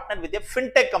had partnered with a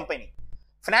fintech company,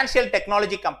 financial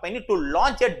technology company, to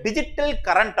launch a digital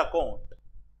current account.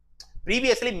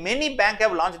 Previously, many banks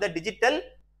have launched the digital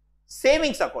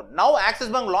savings account. Now, Axis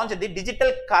Bank launched the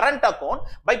digital current account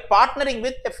by partnering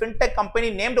with a fintech company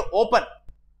named Open.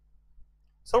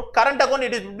 So, current account,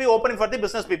 it will be open for the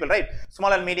business people, right?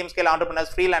 Small and medium scale entrepreneurs,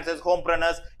 freelancers,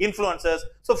 homepreneurs, influencers.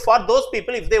 So, for those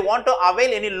people, if they want to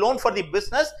avail any loan for the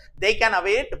business, they can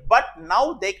avail it. But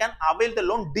now they can avail the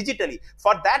loan digitally.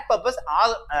 For that purpose,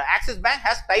 Axis Bank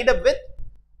has tied up with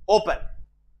Open.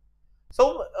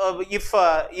 So, if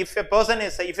a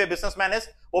businessman is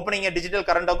opening a digital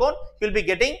current account, he will be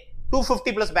getting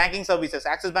 250 plus banking services,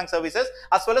 Axis Bank services,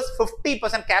 as well as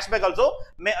 50% cashback also.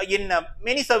 In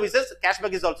many services,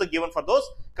 cashback is also given for those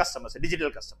customers,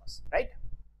 digital customers, right?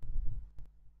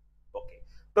 Okay.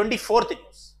 24th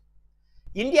news.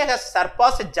 India has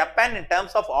surpassed Japan in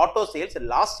terms of auto sales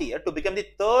last year to become the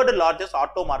 3rd largest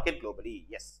auto market globally.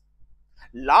 Yes.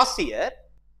 Last year,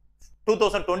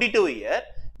 2022 year,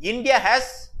 India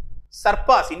has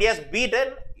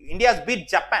beat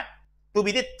Japan to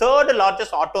be the 3rd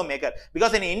largest automaker,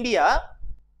 because in India,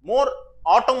 more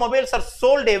automobiles are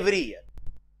sold every year.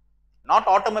 Not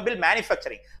automobile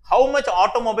manufacturing. How much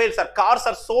automobiles or cars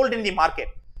are sold in the market?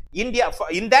 India,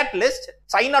 in that list,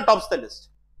 China tops the list.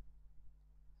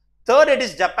 3rd it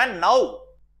is Japan. Now,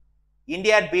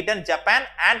 India had beaten Japan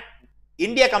and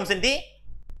India comes in the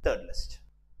 3rd list.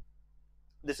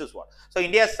 This is what. So,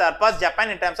 India has surpassed Japan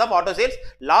in terms of auto sales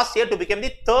last year to become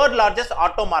the 3rd largest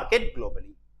auto market globally.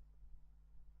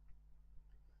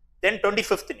 Then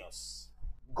 25th news.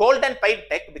 Golden Pie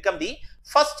Tech become the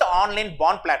first online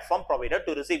bond platform provider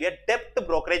to receive a debt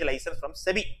brokerage license from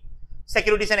SEBI,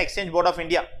 Securities and Exchange Board of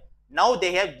India. Now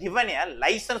they have given a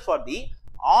license for the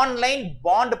online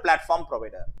bond platform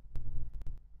provider.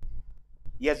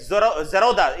 Yes,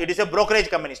 Zerodha, it is a brokerage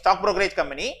company, stock brokerage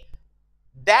company.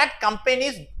 That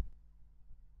company's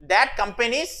tech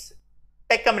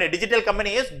company, digital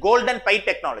company is Golden Pie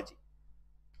Technology.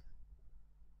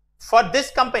 For this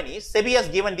company, SEBI has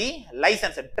given the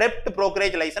license, a debt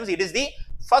brokerage license. It is the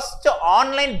first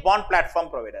online bond platform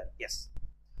provider. Yes.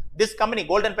 This company,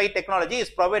 Golden Pie Technology,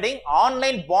 is providing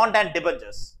online bond and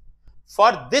debentures.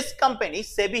 For this company,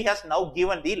 SEBI has now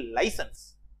given the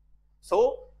license.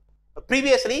 So,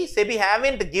 previously, SEBI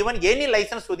haven't given any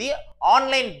license to the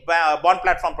online bond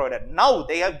platform provider. Now,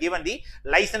 they have given the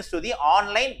license to the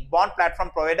online bond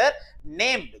platform provider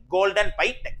named Golden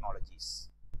Pie Technologies.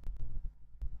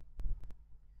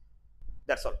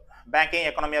 That's all. Banking,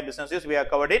 economy, of business news, we have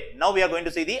covered it. Now, we are going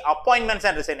to see the appointments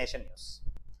and resignation news.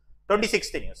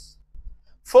 26th news.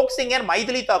 Folk singer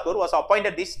Maithili Thakur was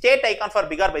appointed the state icon for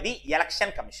Bihar by the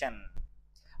Election Commission.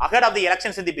 Ahead of the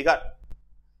elections in the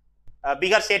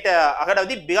Bihar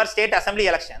State Assembly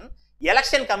election,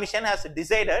 Election Commission has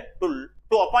decided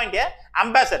to appoint a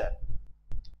ambassador,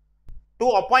 to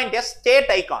appoint a state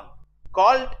icon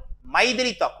called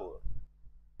Maithili Thakur,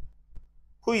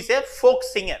 who is a folk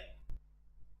singer.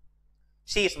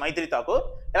 She is Maithili Thakur.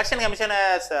 Election Commission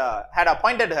has had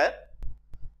appointed her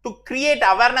to create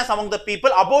awareness among the people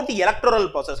about the electoral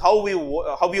process. How do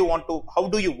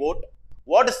you vote?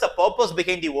 What is the purpose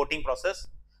behind the voting process?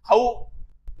 How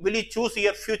will you choose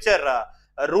your future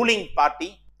ruling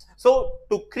party? So,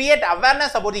 to create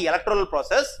awareness about the electoral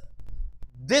process,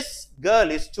 this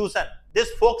girl is chosen. This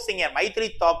folk singer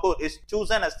Maithili Thakur is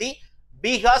chosen as the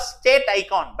Bihar state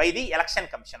icon by the Election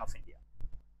Commission of India.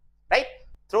 Right?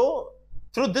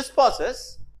 Through this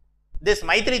process, this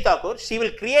Maithili Thakur, she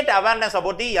will create awareness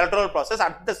about the electoral process.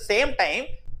 At the same time,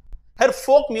 her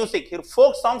folk music, her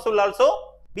folk songs will also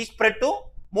be spread to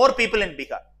more people in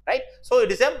Bihar, right? So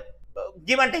it is a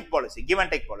give and take policy.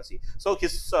 So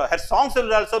her songs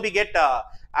will also be get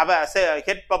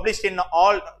published in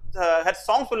all. Her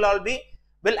songs will also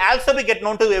be get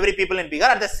known to every people in Bihar.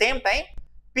 At the same time,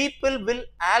 people will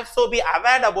also be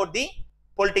aware about the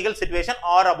political situation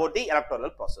or about the electoral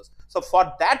process. So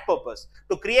for that purpose,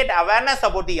 to create awareness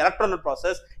about the electoral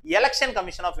process, Election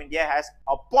Commission of India has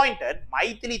appointed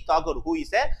Maithili Thakur, who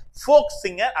is a folk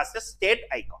singer, as a state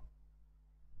icon.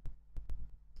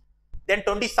 Then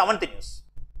 27th news.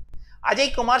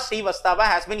 Ajay Kumar Srivastava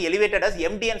has been elevated as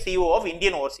MD and CEO of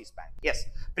Indian Overseas Bank. Yes,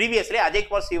 previously Ajay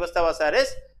Kumar Srivastava sir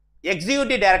is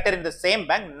executive director in the same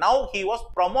bank. Now he was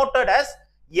promoted as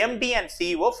MD and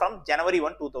CEO from January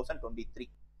 1, 2023.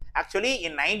 Actually,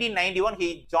 in 1991,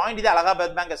 he joined the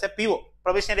Allahabad Bank as a PO,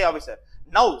 probationary officer.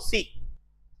 Now, see,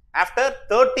 after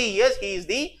 30 years, he is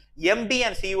the MD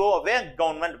and CEO of a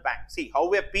government bank. See how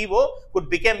a PO could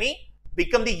become the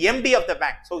MD of the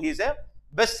bank. So, he is a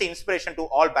best inspiration to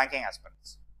all banking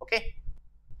aspects. Okay,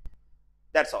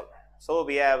 that's all. So,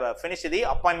 we have finished the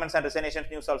appointments and resignations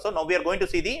news also. Now, we are going to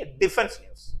see the defense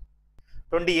news.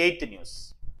 28th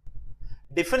news.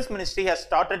 Defense Ministry has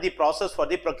started the process for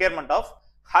the procurement of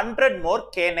 100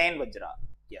 more K9 Vajra.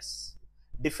 Yes,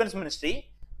 Defense Ministry,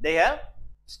 they have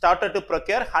started to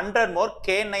procure 100 more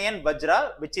K9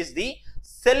 Vajra, which is the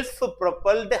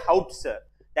self-propelled howitzer,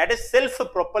 that is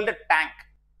self-propelled tank.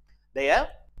 They have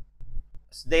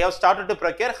started to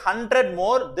procure 100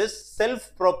 more this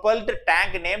self-propelled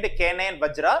tank named K9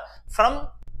 Vajra from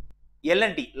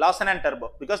L&T, Larsen and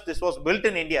Turbo, because this was built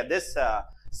in India. This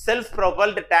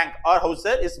self-propelled tank or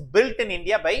howitzer is built in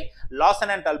India by Larsen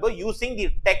and Turbo using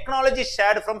the technology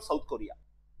shared from South Korea.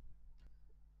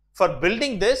 For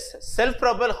building this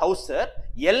self-propelled howitzer,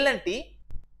 L&T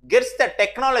gets the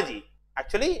technology.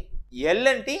 Actually,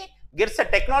 L&T gets a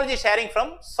technology sharing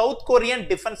from South Korean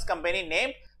defense company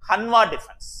named Hanwha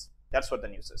Defense. That's what the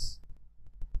news is.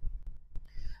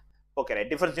 Okay, right.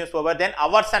 Defense news over. Then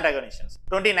awards and recognitions.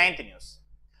 29th news.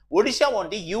 Odisha won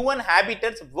the UN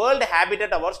Habitat's World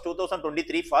Habitat Awards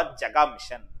 2023 for Jaga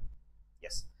Mission.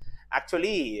 Yes,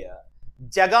 actually,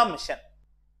 Jaga Mission.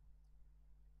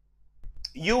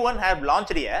 UN have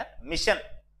launched a mission,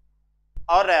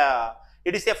 or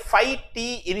it is a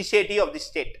 5T initiative of the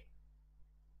state.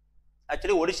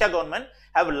 Actually, Odisha government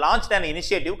have launched an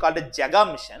initiative called the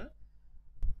Jaga Mission.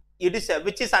 It is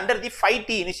which is under the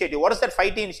 5T initiative. What is that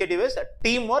 5T initiative? Is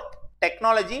teamwork,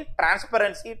 technology,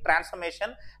 transparency,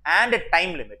 transformation, and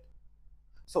time limit.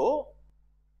 So,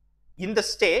 in the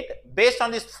state, based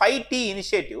on this 5T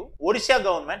initiative, Odisha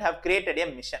government have created a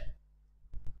mission.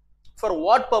 For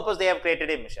what purpose they have created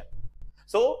a mission?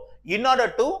 So, in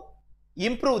order to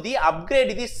improve the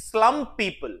upgrade the slum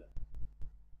people,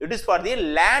 it is for the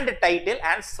land title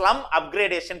and slum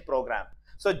upgradation program.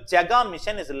 So, Jaga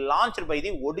mission is launched by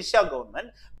the Odisha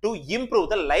government to improve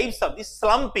the lives of the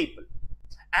slum people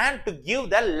and to give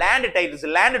the land titles,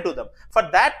 land to them. For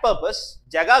that purpose,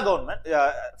 Odisha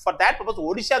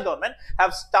government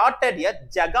have started a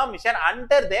Jaga mission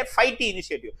under their 5T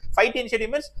initiative. 5T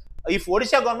initiative means if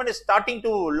Odisha government is starting to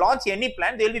launch any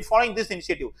plan, they will be following this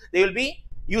initiative. They will be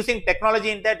using technology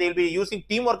in that, they will be using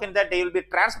teamwork in that, they will be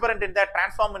transparent in that,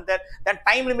 transform in that, then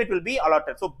time limit will be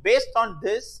allotted. So based on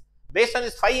this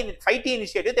 5T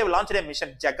initiative, they will launch a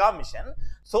mission, Jaga mission.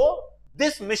 So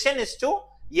this mission is to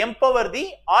empower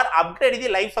or upgrade the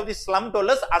lives of the slum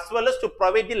dwellers as well as to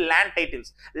provide the land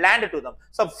titles, land to them.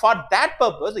 So for that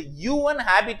purpose, UN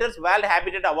Habitat's World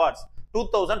Habitat Awards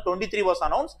 2023 was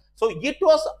announced. So it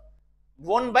was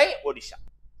won by Odisha.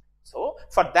 So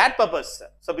for that purpose,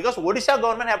 so because Odisha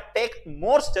government have taken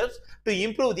more steps to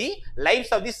improve the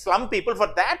lives of the slum people,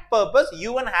 for that purpose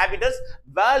UN Habitat's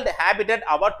World Habitat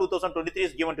Award 2023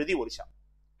 is given to the Odisha,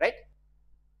 right?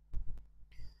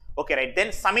 Okay, right.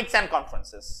 Then summits and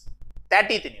conferences.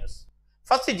 30th news.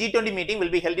 First G20 meeting will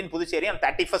be held in Puducherry on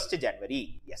 31st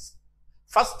January. Yes.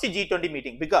 First G20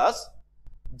 meeting, because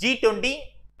G20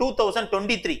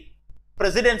 2023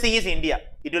 presidency is India.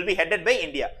 It will be headed by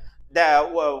India.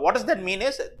 What does that mean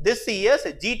is this year's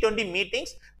G20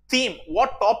 meetings theme,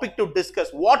 what topic to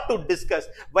discuss, what to discuss,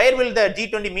 where will the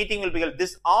G20 meeting will be held.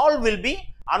 This all will be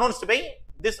announced by,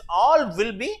 this all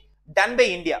will be done by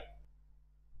India.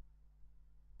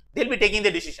 They will be taking the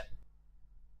decision.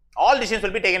 All decisions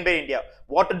will be taken by India.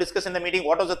 What to discuss in the meeting,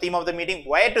 what was the theme of the meeting,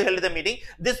 where to hold the meeting,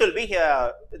 this will be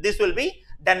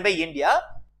done by India.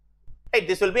 Right,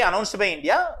 this will be announced by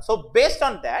India. So based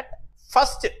on that,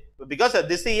 first, because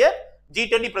this year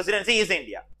G20 presidency is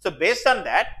India. So based on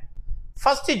that,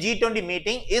 first G20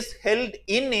 meeting is held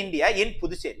in India in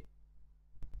Puducherry.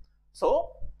 So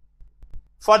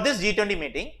for this G20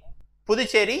 meeting,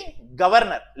 Puducherry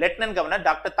Governor, Lieutenant Governor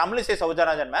Dr. Tamilisai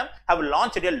Saujarajan ma'am have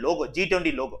launched a logo,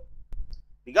 G20 logo,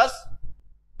 because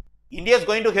India is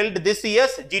going to hold this year's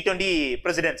G20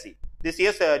 presidency. This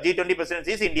year's G20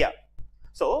 presidency is India.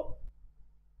 So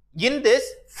in this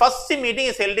first meeting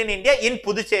is held in India in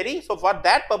Puducherry. So for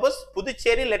that purpose,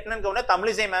 Puducherry Lieutenant Governor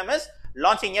Tamilisai ma'am is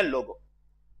launching a logo.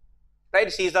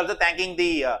 Right? She is also thanking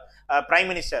the Prime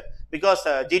Minister because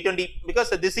G20, because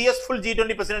this year's full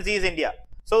G20 presidency is India.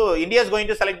 So India is going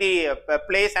to select the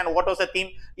place and what was the theme,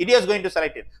 India is going to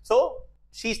select it. So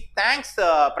she thanks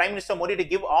Prime Minister Modi to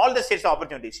give all the states the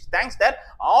opportunity. She thanks that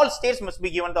all states must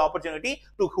be given the opportunity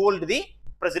to hold the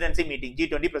presidency meeting,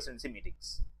 G20 presidency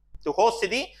meetings, to host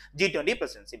the G20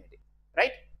 presidency meeting,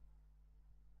 right?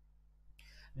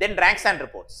 Then ranks and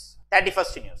reports,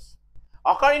 31st news.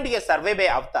 According to a survey by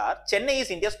Avatar, Chennai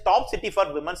is India's top city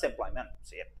for women's employment.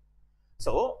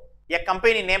 So a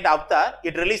company named Avatar,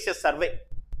 it released a survey.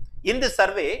 In this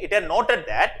survey, it had noted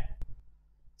that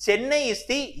Chennai is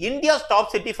the India's top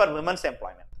city for women's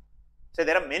employment. So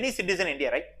there are many cities in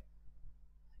India, right?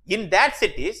 In that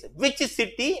cities, which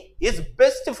city is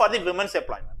best for the women's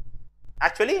employment?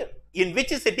 Actually, in which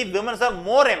city women are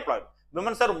more employed?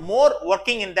 Women are more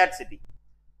working in that city.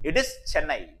 It is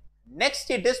Chennai. Next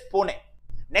it is Pune.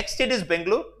 Next it is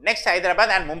Bengaluru. Next Hyderabad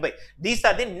and Mumbai. These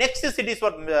are the next cities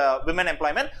for women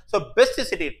employment. So best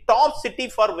city, top city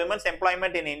for women's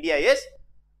employment in India is,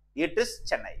 it is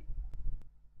Chennai.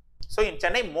 So in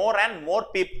Chennai, more and more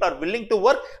people are willing to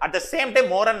work. At the same time,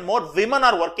 more and more women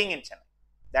are working in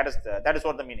Chennai. That is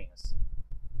what the meaning is.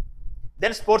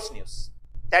 Then sports news.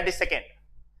 32nd.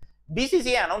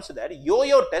 BCCI announced that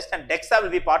yo-yo test and DEXA will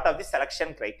be part of the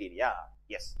selection criteria.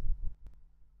 Yes.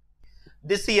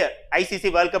 This year,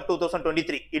 ICC World Cup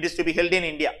 2023, it is to be held in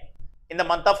India in the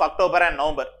month of October and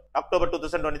November. October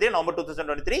 2023, November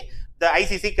 2023, the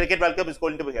ICC Cricket World Cup is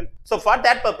going to be held. So for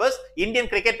that purpose, Indian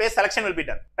cricket players selection will be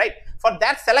done, right? For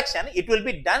that selection, it will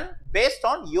be done based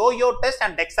on yo-yo test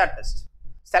and DEXA test.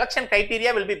 Selection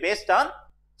criteria will be based on,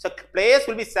 so players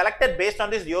will be selected based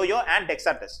on this yo-yo and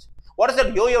DEXA test. What is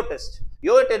the yo-yo test?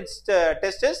 Yo-yo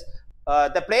test is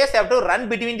the players have to run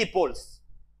between the poles.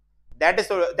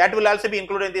 That will also be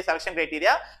included in the selection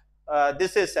criteria.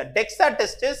 This is DEXA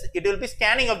test is, it will be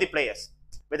scanning of the players,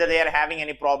 whether they are having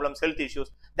any problems, health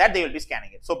issues, that they will be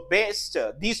scanning it. So based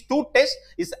these two tests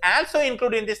is also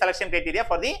included in the selection criteria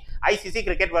for the ICC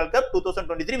Cricket World Cup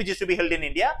 2023, which is to be held in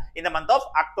India in the month of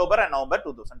October and November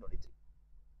 2023,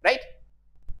 right?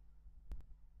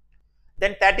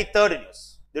 Then 33rd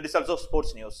news, that is also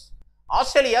sports news.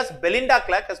 Australia's Belinda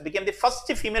Clark has become the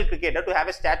first female cricketer to have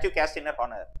a statue cast in her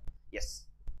honor. Yes.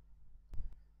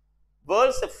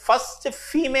 World's first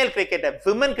female cricketer,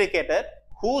 women cricketer,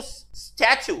 whose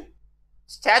statue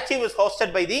is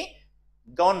hosted by the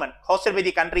government, hosted by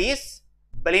the country, is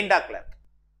Belinda Clark.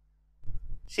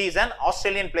 She is an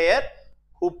Australian player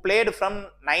who played from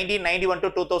 1991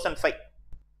 to 2005.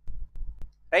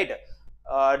 Right?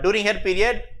 During her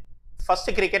period,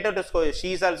 first cricketer to score.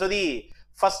 She is also the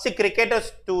first cricketer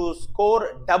to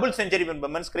score double century in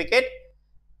women's cricket.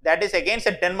 That is against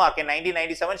Denmark in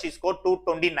 1997. She scored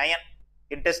 229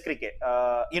 in Test cricket.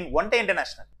 In one-day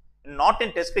international, not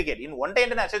in Test cricket. In one-day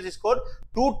international, she scored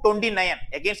 229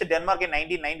 against Denmark in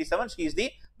 1997. She is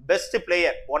the best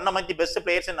player, one among the best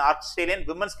players in Australian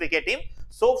women's cricket team.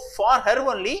 So for her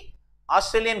only,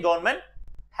 Australian government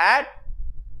had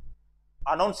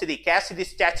announced the cast the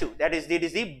statue. That is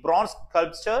the bronze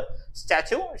sculpture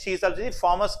statue. She is also the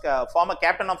former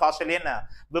captain of Australian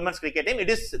women's cricket team.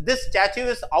 This statue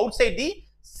is outside the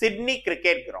Sydney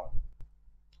cricket ground.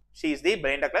 She is the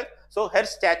Belinda Clark. So her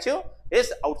statue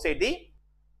is outside the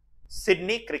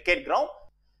Sydney cricket ground.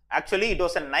 Actually, it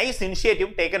was a nice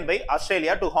initiative taken by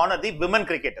Australia to honor the women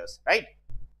cricketers, right?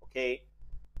 Okay.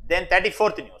 Then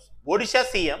 34th news. Odisha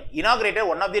CM inaugurated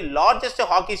one of the largest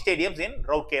hockey stadiums in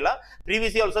Rourkela.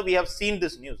 Previously also we have seen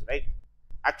this news, right?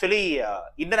 Actually,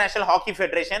 International Hockey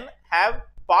Federation have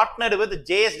partnered with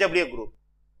JSW Group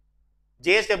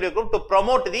to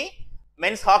promote the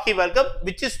Men's Hockey World Cup,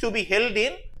 which is to be held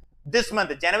in this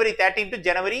month, January 13 to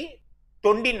January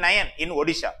 29 in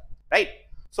Odisha, right?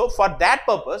 So for that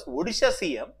purpose, Odisha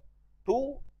CM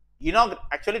to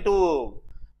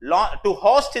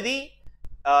host the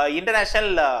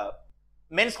International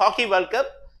Men's Hockey World Cup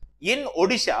in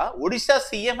Odisha. Odisha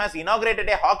CM has inaugurated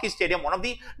a hockey stadium, one of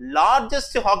the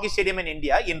largest hockey stadium in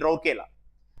India, in Rourkela.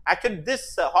 Actually,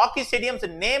 this hockey stadium's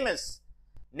name is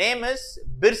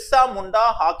Birsa Munda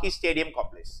Hockey Stadium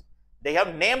Complex. They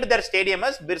have named their stadium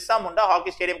as Birsa Munda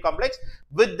Hockey Stadium Complex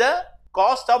with the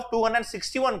cost of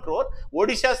 261 crore.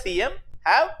 Odisha CM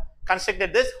have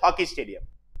constructed this hockey stadium.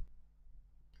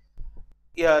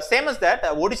 Same as that,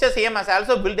 Odisha CM has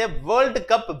also built a World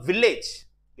Cup village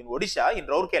in Odisha, in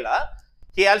Rourkela.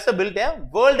 He also built a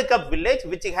World Cup village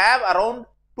which have around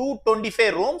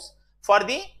 225 rooms for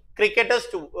the cricketers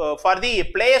to, for the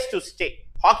players to stay,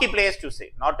 hockey players to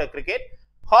stay, not a cricket,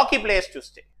 hockey players to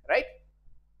stay, right?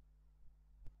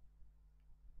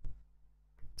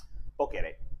 Okay,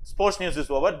 right. Sports news is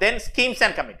over. Then schemes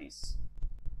and committees.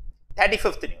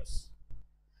 35th news.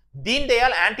 Deen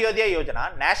Dayal Antyodaya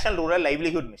Yojana National Rural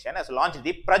Livelihood Mission has launched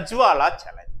the Prajwala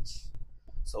Challenge.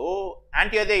 So,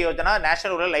 Antyodaya Yojana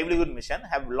National Rural Livelihood Mission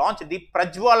have launched the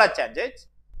Prajwala Challenge.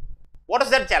 What is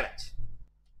that challenge?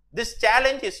 This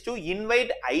challenge is to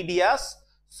invite ideas,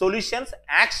 solutions,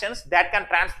 actions that can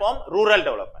transform rural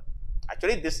development.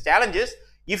 Actually, this challenge is,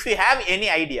 if you have any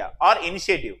idea or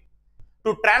initiative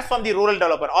to transform the rural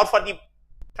development or for the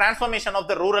transformation of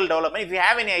the rural development, if you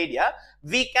have any idea,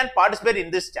 we can participate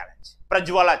in this challenge,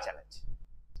 Prajwala Challenge,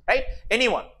 right?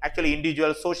 Anyone, actually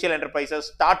individuals, social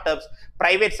enterprises, startups,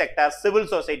 private sector, civil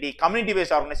society,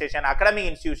 community-based organization, academic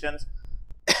institutions,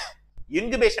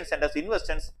 incubation centers,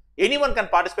 investors, anyone can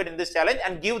participate in this challenge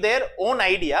and give their own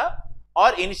idea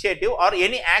or initiative or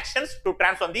any actions to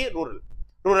transform the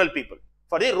rural people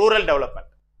for the rural development.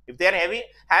 If they are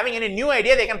having any new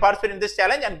idea, they can participate in this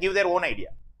challenge and give their own idea,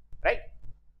 right?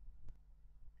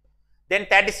 Then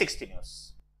 36th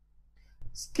news.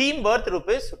 Scheme worth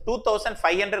rupees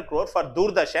 2,500 crore for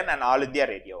Doordarshan and All India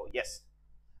Radio. Yes,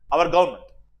 our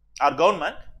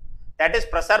government, that is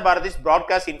Prasar Bharati's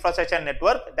Broadcast Infrastructure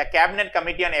Network, the Cabinet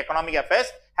Committee on Economic Affairs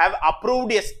have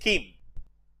approved a scheme.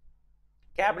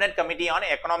 Cabinet Committee on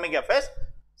Economic Affairs,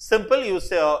 simple, you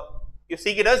see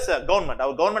it as government.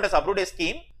 Our government has approved a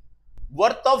scheme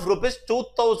worth of rupees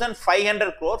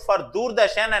 2,500 crore for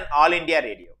Doordarshan and All India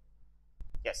Radio.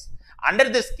 Yes. Under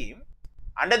this scheme,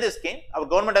 our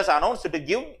government has announced to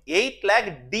give 8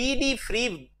 lakh DD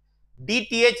free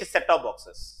DTH set-top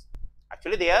boxes.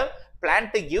 Actually, they have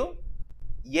planned to give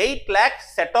 8 lakh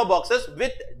set-top boxes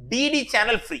with DD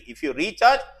channel free. If you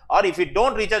recharge or if you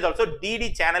don't recharge also,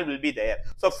 DD channel will be there.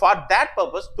 So, for that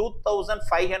purpose,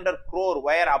 2,500 crore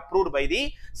were approved by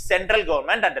the central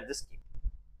government under this scheme,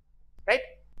 right?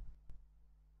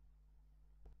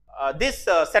 This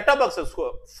set-top boxes,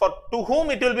 to whom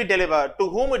it will be delivered, to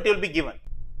whom it will be given.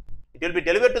 It will be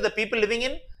delivered to the people living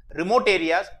in remote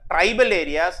areas, tribal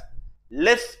areas,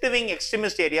 left-wing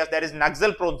extremist areas, that is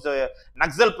Naxal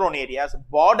prone areas,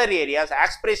 border areas,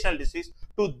 aspirational districts,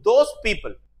 to those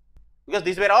people, because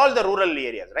these were all the rural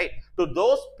areas, right? To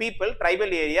those people, tribal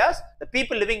areas, the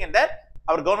people living in that,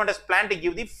 our government has planned to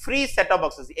give the free set-top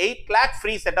boxes, 8 lakh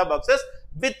free set-top boxes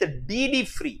with DD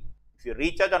free. If you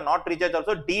recharge or not recharge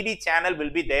also, DD channel will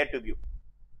be there to view.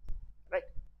 Right.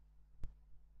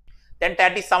 Then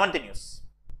 37th news.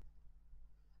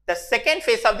 The second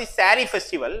phase of the Sari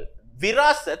festival,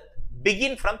 Virasat,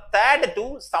 begin from 3rd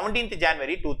to 17th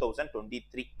January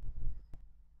 2023.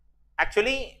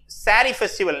 Actually, Sari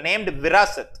festival named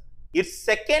Virasat, its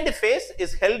second phase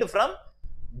is held from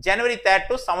January 3rd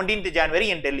to 17th January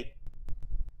in Delhi.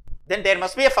 Then there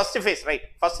must be a first phase, right?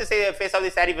 First phase of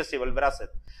the Sari festival, Virasat.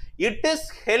 It is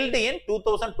held in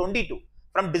 2022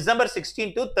 from December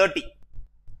 16 to 30.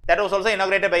 That was also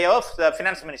inaugurated by our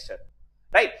finance minister,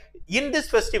 right? In this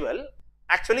festival,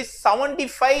 actually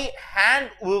 75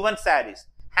 hand woven sarees,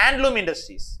 handloom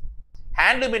industries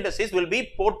will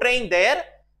be portraying their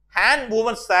hand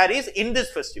woven sarees in this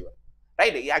festival,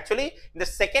 right? Actually, in the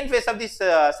second phase of this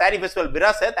saree festival,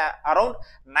 Virasat, around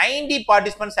 90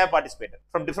 participants have participated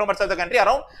from different parts of the country.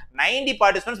 Around 90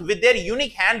 participants with their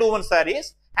unique hand woven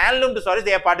sarees, handloomed sarees,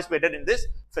 they have participated in this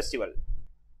festival,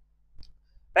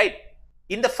 right?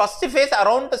 In the first phase,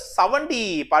 around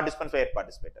 70 participants were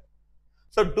participated.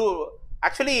 So,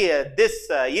 this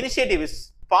initiative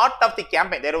is part of the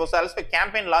campaign. There was also a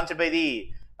campaign launched by the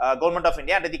government of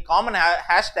India under the common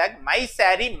hashtag My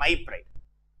Saree, My Pride.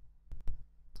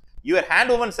 Your hand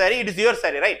woven saree, it is your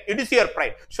saree, right? It is your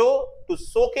pride. So, to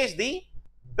showcase the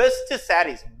best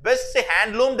sarees, best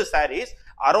handloomed sarees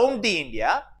around the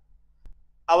India,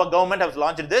 our government has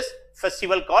launched this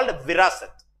festival called Virasat.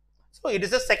 So, it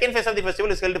is the second phase of the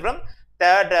festival is held from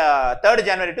 3rd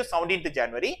January to 17th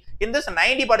January. In this,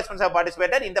 90 participants have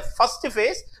participated. In the first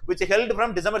phase, which held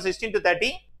from December 16 to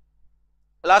 30,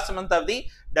 last month of the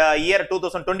year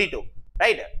 2022,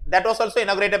 right? That was also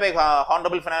inaugurated by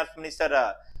Honorable Finance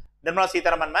Minister Nirmala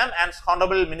Sitharaman ma'am and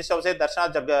Honorable Minister of State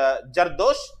Darshana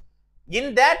Jardosh.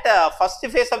 In that first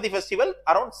phase of the festival,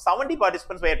 around 70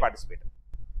 participants were participated,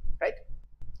 right?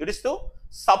 It is to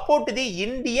support the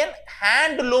Indian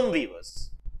handloom weavers,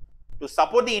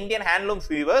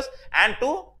 and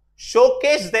to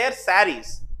showcase their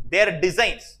sarees, their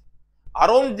designs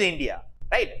around the India,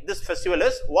 right? This festival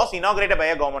was inaugurated by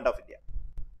a government of India,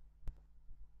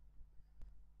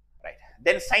 right?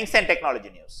 Then science and technology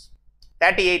news.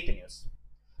 38th news.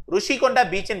 Rushikonda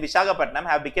beach in Visakhapatnam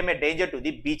have become a danger to the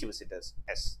beach visitors.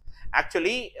 Yes.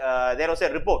 Actually, there was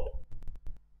a report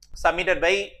submitted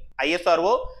by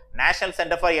ISRO, National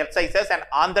Center for Earth Sciences and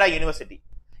Andhra University.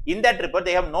 In that report,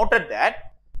 they have noted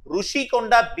that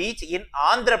Rushikonda beach in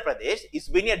Andhra Pradesh is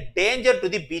being a danger to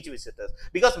the beach visitors,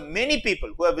 because many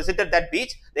people who have visited that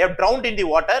beach, they have drowned in the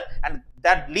water, and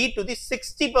that lead to the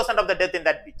 60% of the death in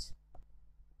that beach.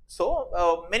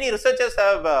 So, many researchers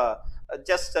have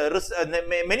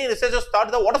many researchers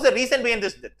thought that what is the reason behind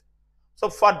this death. So,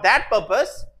 for that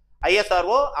purpose,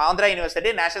 ISRO, Andhra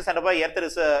University, National Center for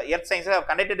Earth Sciences have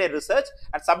conducted a research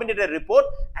and submitted a report,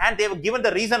 and they have given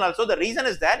the reason also. The reason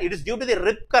is that it is due to the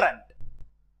rip current.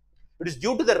 It is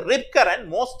due to the rip current.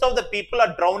 Most of the people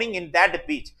are drowning in that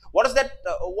beach. What is that?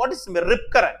 What is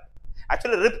rip current?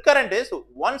 Actually, rip current is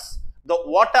once the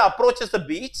water approaches the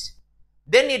beach,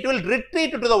 then it will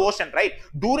retreat to the ocean, right?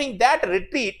 During that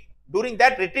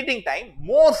retreating time,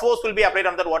 more force will be applied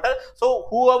on the water. So,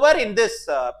 whoever in this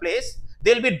place,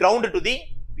 they will be drowned to the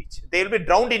beach. They will be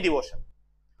drowned in the ocean.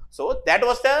 So, that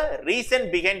was the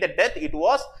reason behind the death. It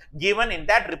was given in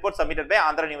that report submitted by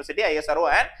Andhra University,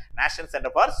 ISRO and National Center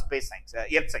for Space Science,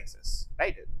 Earth Sciences,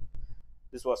 right?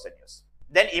 This was the news.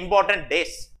 Then important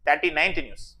days, 39th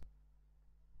news.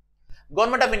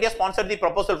 Government of India sponsored the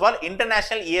proposal for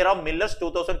International Year of Millers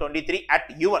 2023 at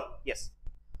UN. Yes.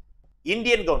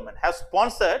 Indian government has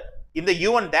sponsored in the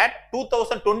UN that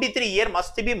 2023 year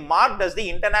must be marked as the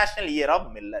International Year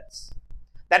of Millets.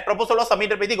 That proposal was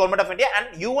submitted by the Government of India,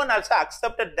 and UN also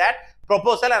accepted that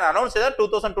proposal and announced that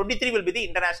 2023 will be the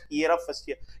International Year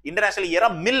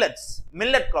of Millets,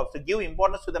 millet crops, to give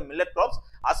importance to the millet crops,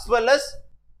 as well as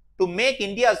to make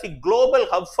India as a global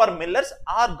hub for millets.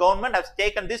 Our government has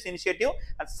taken this initiative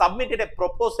and submitted a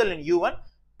proposal in UN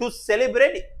to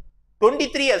celebrate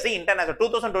 2023 as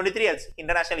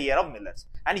International Year of Millets,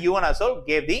 and UN also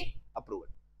gave the approval.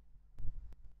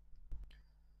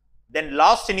 Then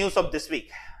last news of this week,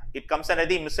 it comes under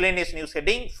the miscellaneous news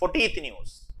heading, 40th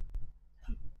news.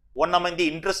 One among the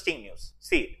interesting news.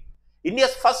 See,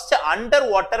 India's first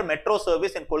underwater metro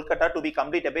service in Kolkata to be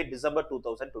completed by December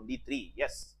 2023.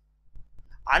 Yes,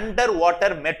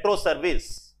 underwater metro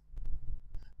service.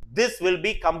 This will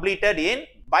be completed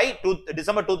by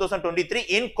December 2023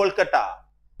 in Kolkata.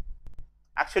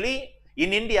 Actually,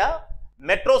 in India,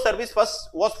 metro service was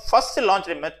first launched.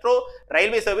 Metro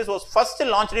railway service was first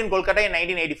launched in Kolkata in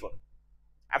 1984.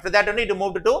 After that only it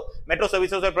moved to metro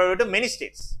services were provided to many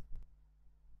states.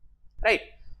 Right?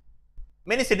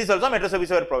 Many cities also metro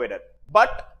services were provided.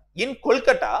 But in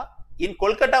Kolkata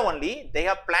only they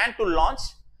have planned to launch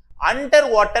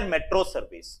underwater metro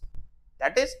service.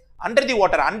 That is under the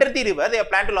water, under the river, they have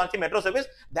planned to launch a metro service.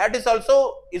 That is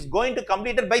also is going to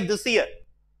completed by this year.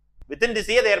 Within this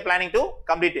year, they are planning to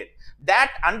complete it.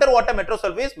 That underwater metro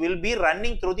service will be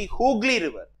running through the Hooghly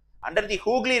River. Under the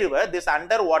Hooghly River, this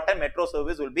underwater metro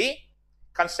service will be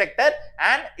constructed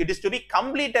and it is to be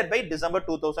completed by December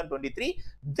 2023.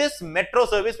 This metro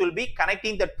service will be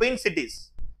connecting the twin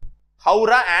cities,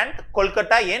 Howrah and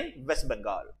Kolkata in West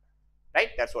Bengal. Right?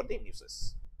 That's what the news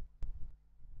is.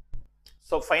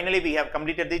 So finally, we have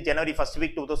completed the January 1st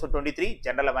week 2023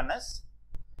 general awareness.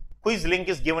 Quiz link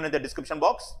is given in the description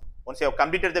box. Once you have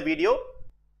completed the video,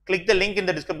 click the link in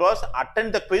the description box,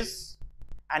 attend the quiz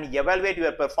and evaluate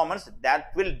your performance.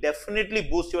 That will definitely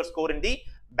boost your score in the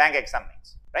bank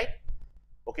examinations, right?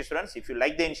 Okay students, if you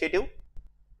like the initiative,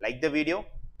 like the video.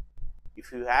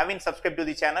 If you haven't subscribed to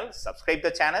the channel, subscribe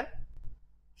the channel.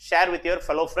 Share with your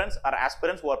fellow friends or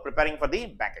aspirants who are preparing for the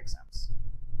bank exams.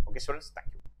 Okay students, thank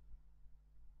you.